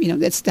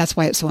 That's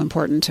why it's so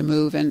important to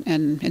move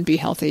and be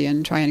healthy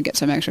and try and get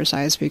some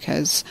exercise,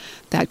 because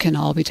that can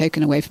all be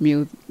taken away from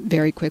you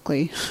very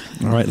quickly.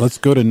 All right, let's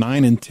go to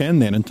 9 and 10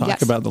 then and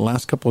talk about the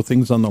last couple of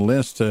things on the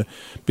list,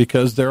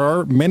 because there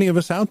are many of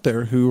us out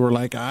there who are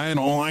like, I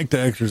don't like to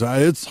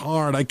exercise. It's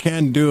hard. I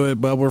can't do it.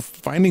 But we're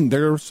finding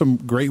there are some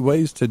great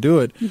ways to do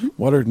it.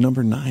 What are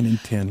number 9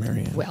 and 10,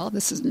 Marianne? Well,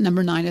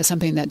 number 9 is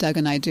something that Doug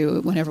and I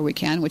do whenever we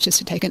can, which is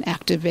to take an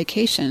active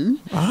vacation.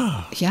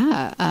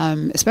 Yeah,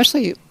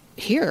 especially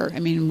here. I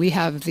mean, we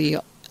have the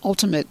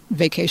ultimate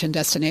vacation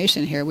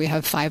destination here. We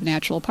have 5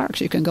 natural parks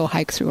you can go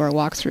hike through or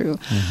walk through.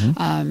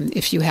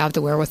 If you have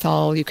the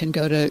wherewithal, you can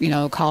go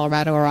to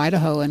Colorado or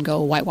Idaho and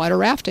go whitewater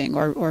rafting,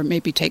 or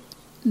maybe take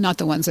not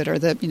the ones that are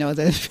the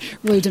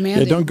really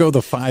demanding. Yeah, don't go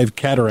the 5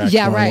 cataracts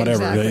one,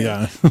 whatever. Exactly.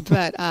 Yeah.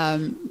 But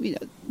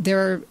there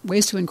are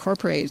ways to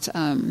incorporate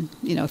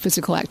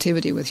physical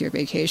activity with your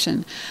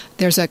vacation.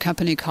 There's a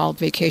company called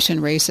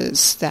Vacation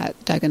Races that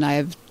Doug and I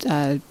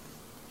have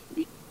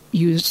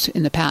used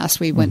in the past.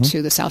 We went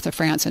to the south of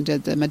France and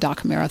did the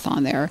Medoc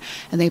Marathon there,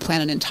 and they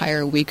planned an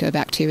entire week of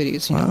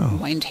activities, you know,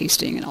 wine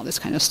tasting and all this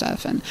kind of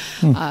stuff. And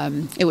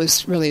it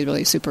was really,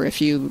 really super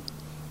if you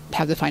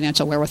have the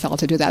financial wherewithal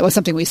to do that. It was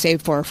something we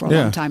saved for a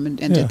long time and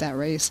did that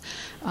race.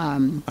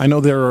 I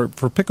know there are,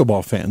 for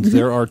pickleball fans,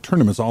 there are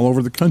tournaments all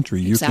over the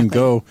country. You can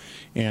go,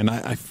 and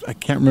I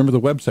can't remember the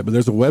website, but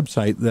there's a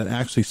website that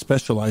actually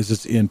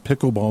specializes in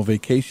pickleball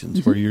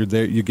vacations where you're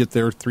there, you get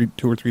there 2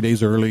 or 3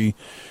 days early.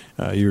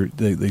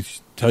 They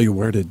tell you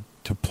where to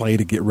play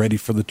to get ready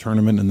for the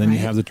tournament, and then you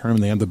have the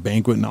tournament, they have the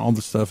banquet and all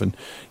the stuff. And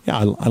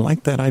I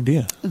like that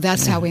idea.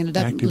 That's how we ended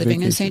up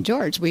living in St.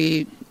 George.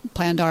 We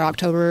planned our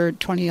October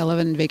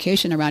 2011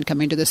 vacation around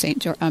coming to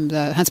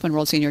the Huntsman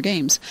World Senior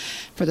Games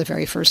for the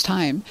very first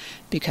time,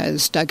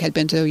 because Doug had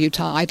been to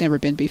Utah. I'd never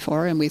been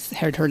before, and we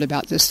had heard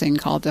about this thing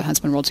called the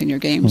Huntsman World Senior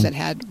Games that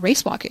had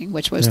race walking,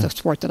 which was the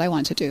sport that I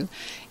wanted to do.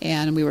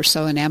 And we were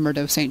so enamored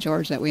of St.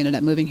 George that we ended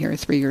up moving here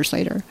 3 years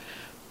later.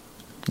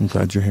 I'm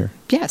glad you're here.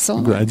 Yeah, so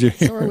I'm glad you're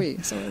here. So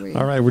are we.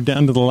 All right, we're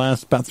down to the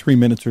last about 3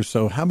 minutes or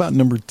so. How about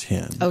number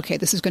 10? Okay,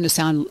 this is going to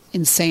sound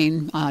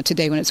insane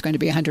today when it's going to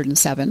be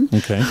 107.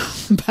 Okay.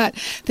 But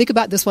think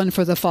about this one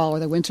for the fall or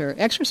the winter.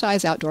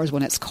 Exercise outdoors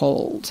when it's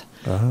cold,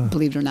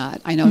 believe it or not.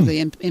 I know the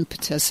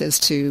impetus is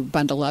to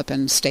bundle up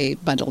and stay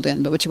bundled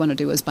in, but what you want to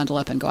do is bundle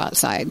up and go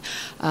outside.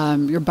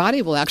 Your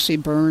body will actually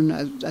burn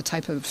a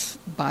type of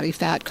body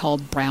fat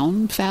called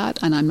brown fat,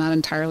 and I'm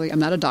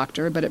not a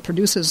doctor, but it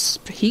produces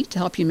heat to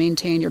help you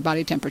maintain your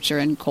body temperature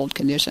in cold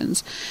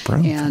conditions.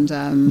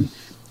 Brown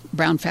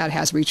fat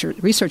has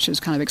researchers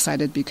kind of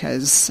excited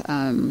because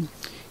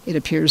it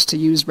appears to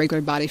use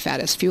regular body fat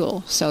as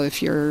fuel. So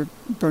if you're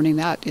burning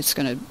that, it's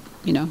going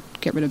to,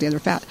 get rid of the other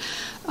fat.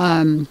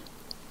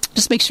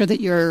 Just make sure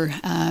that you're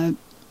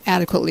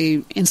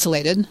adequately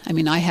insulated. I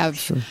mean, I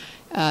have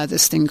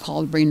this thing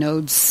called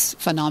Raynaud's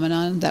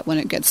phenomenon, that when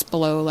it gets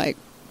below like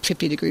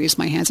 50 degrees,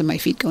 my hands and my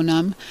feet go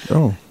numb.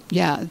 Oh.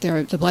 Yeah,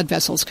 the blood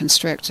vessels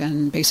constrict,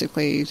 and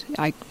basically,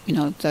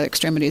 the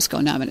extremities go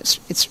numb, and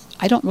it's.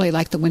 I don't really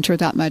like the winter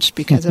that much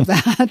because of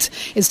that.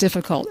 It's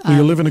difficult. Well,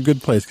 you live in a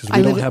good place because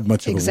we don't have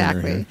much of a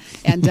winter here.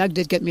 And Doug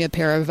did get me a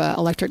pair of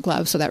electric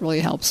gloves, so that really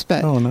helps.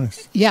 But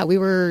nice. Yeah, we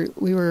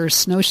were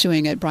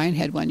snowshoeing at Bryan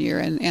Head one year,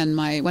 and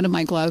one of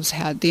my gloves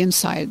had the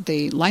inside,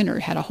 the liner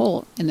had a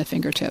hole in the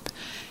fingertip,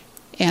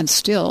 and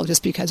still,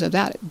 just because of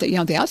that, the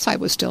outside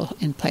was still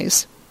in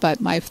place,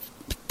 but my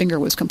finger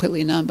was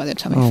completely numb by the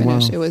time I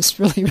finished. Wow. It was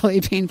really, really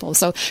painful.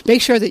 So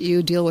make sure that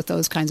you deal with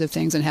those kinds of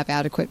things and have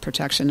adequate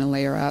protection and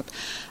layer up.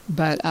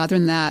 But other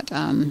than that,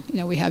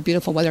 we have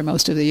beautiful weather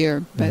most of the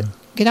year. But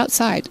get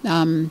outside.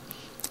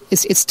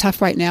 It's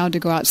tough right now to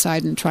go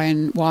outside and try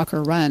and walk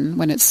or run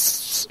when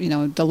it's,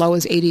 the low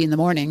is 80 in the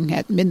morning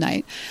at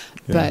midnight.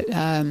 Yeah.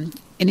 But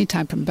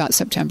anytime from about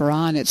September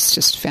on, it's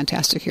just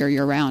fantastic here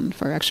year-round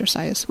for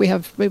exercise. We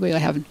really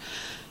have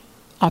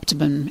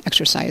optimum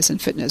exercise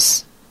and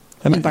fitness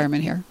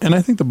environment here. And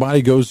I think the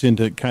body goes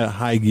into kind of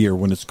high gear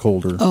when it's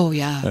colder. Oh,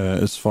 yeah.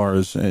 As far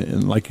as,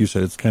 and like you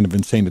said, it's kind of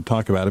insane to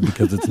talk about it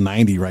because it's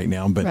 90 right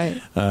now.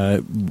 But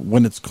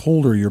when it's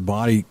colder, your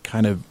body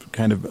kind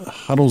of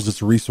huddles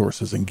its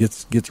resources and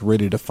gets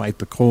ready to fight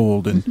the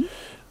cold. And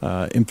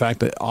in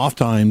fact,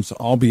 oftentimes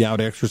I'll be out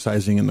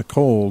exercising in the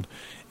cold,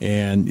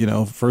 and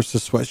first the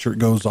sweatshirt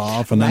goes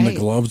off, and then the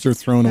gloves are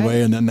thrown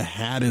away, and then the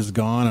hat is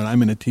gone, and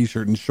I'm in a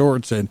t-shirt and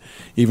shorts, and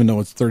even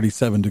though it's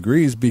 37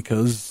 degrees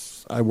because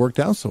I worked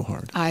out so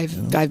hard.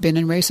 I've been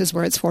in races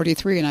where it's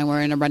 43 and I'm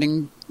wearing a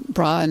running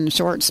bra and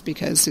shorts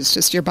because it's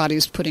just your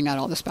body's putting out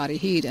all this body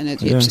heat, and it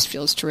just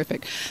feels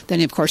terrific.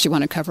 Then of course you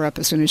want to cover up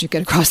as soon as you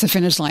get across the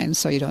finish line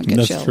so you don't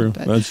get chilled.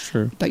 That's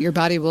true. But your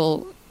body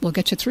will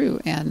get you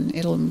through, and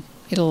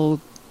it'll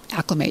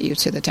acclimate you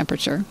to the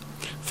temperature.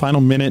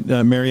 Final minute,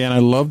 Marianne, I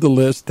love the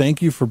list.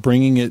 Thank you for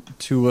bringing it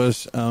to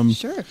us.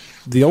 Sure.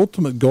 The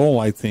ultimate goal,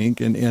 I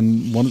think,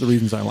 and one of the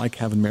reasons I like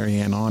having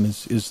Marianne on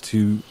is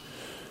to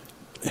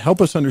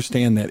help us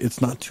understand that it's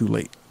not too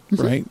late,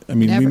 right? I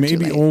mean, we may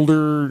be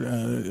older,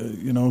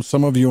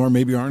 some of you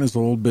maybe aren't as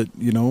old, but,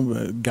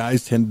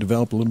 guys tend to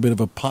develop a little bit of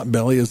a pot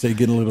belly as they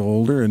get a little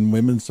older, and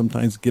women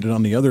sometimes get it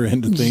on the other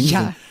end of things.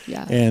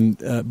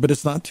 But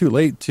it's not too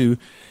late to,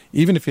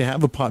 even if you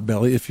have a pot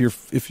belly, if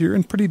you're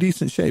in pretty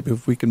decent shape,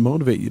 if we can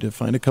motivate you to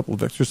find a couple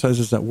of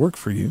exercises that work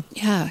for you.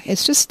 Yeah,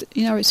 it's just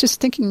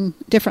thinking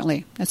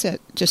differently. That's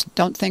it. Just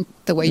don't think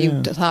the way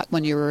you thought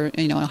when you were,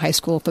 a high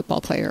school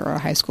football player or a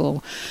high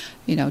school,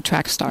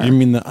 track star. You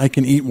mean that I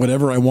can eat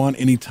whatever I want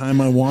anytime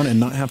I want and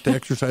not have to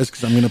exercise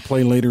because I'm going to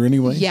play later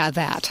anyway? Yeah,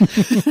 that.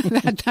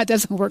 that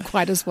doesn't work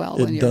quite as well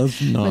when your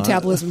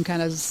metabolism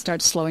kind of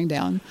starts slowing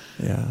down.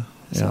 Yeah.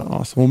 Yeah,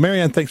 awesome. Well,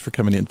 Marianne, thanks for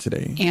coming in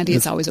today. Andy,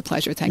 it's always a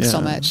pleasure. Thanks so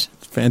much.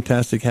 It's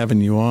fantastic having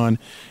you on.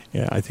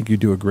 Yeah, I think you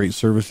do a great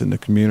service in the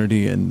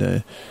community,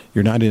 and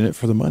you're not in it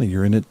for the money.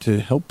 You're in it to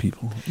help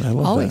people. I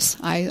love always.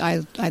 that.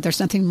 I there's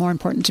nothing more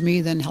important to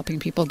me than helping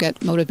people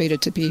get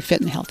motivated to be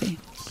fit and healthy.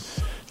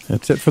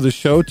 That's it for the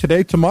show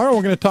today. Tomorrow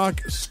we're going to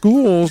talk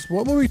schools.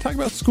 What will we talk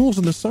about schools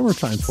in the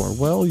summertime for?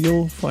 Well,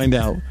 you'll find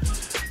out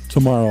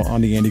tomorrow on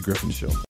the Andy Griffin Show.